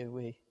thank you.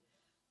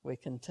 We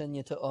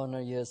continue to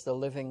honor you as the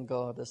living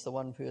God, as the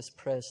one who is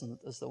present,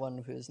 as the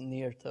one who is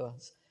near to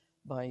us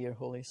by your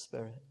Holy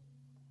Spirit.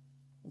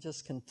 And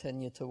just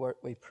continue to work,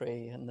 we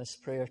pray, in this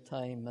prayer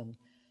time.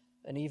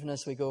 And even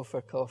as we go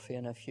for coffee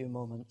in a few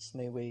moments,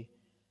 may we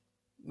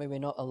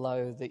not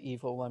allow the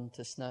evil one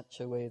to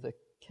snatch away the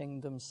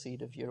kingdom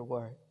seed of your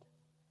word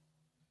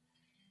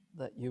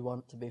that you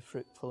want to be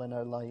fruitful in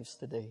our lives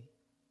today.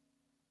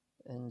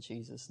 In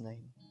Jesus'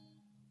 name.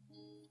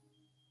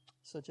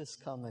 So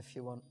just come if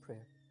you want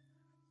prayer.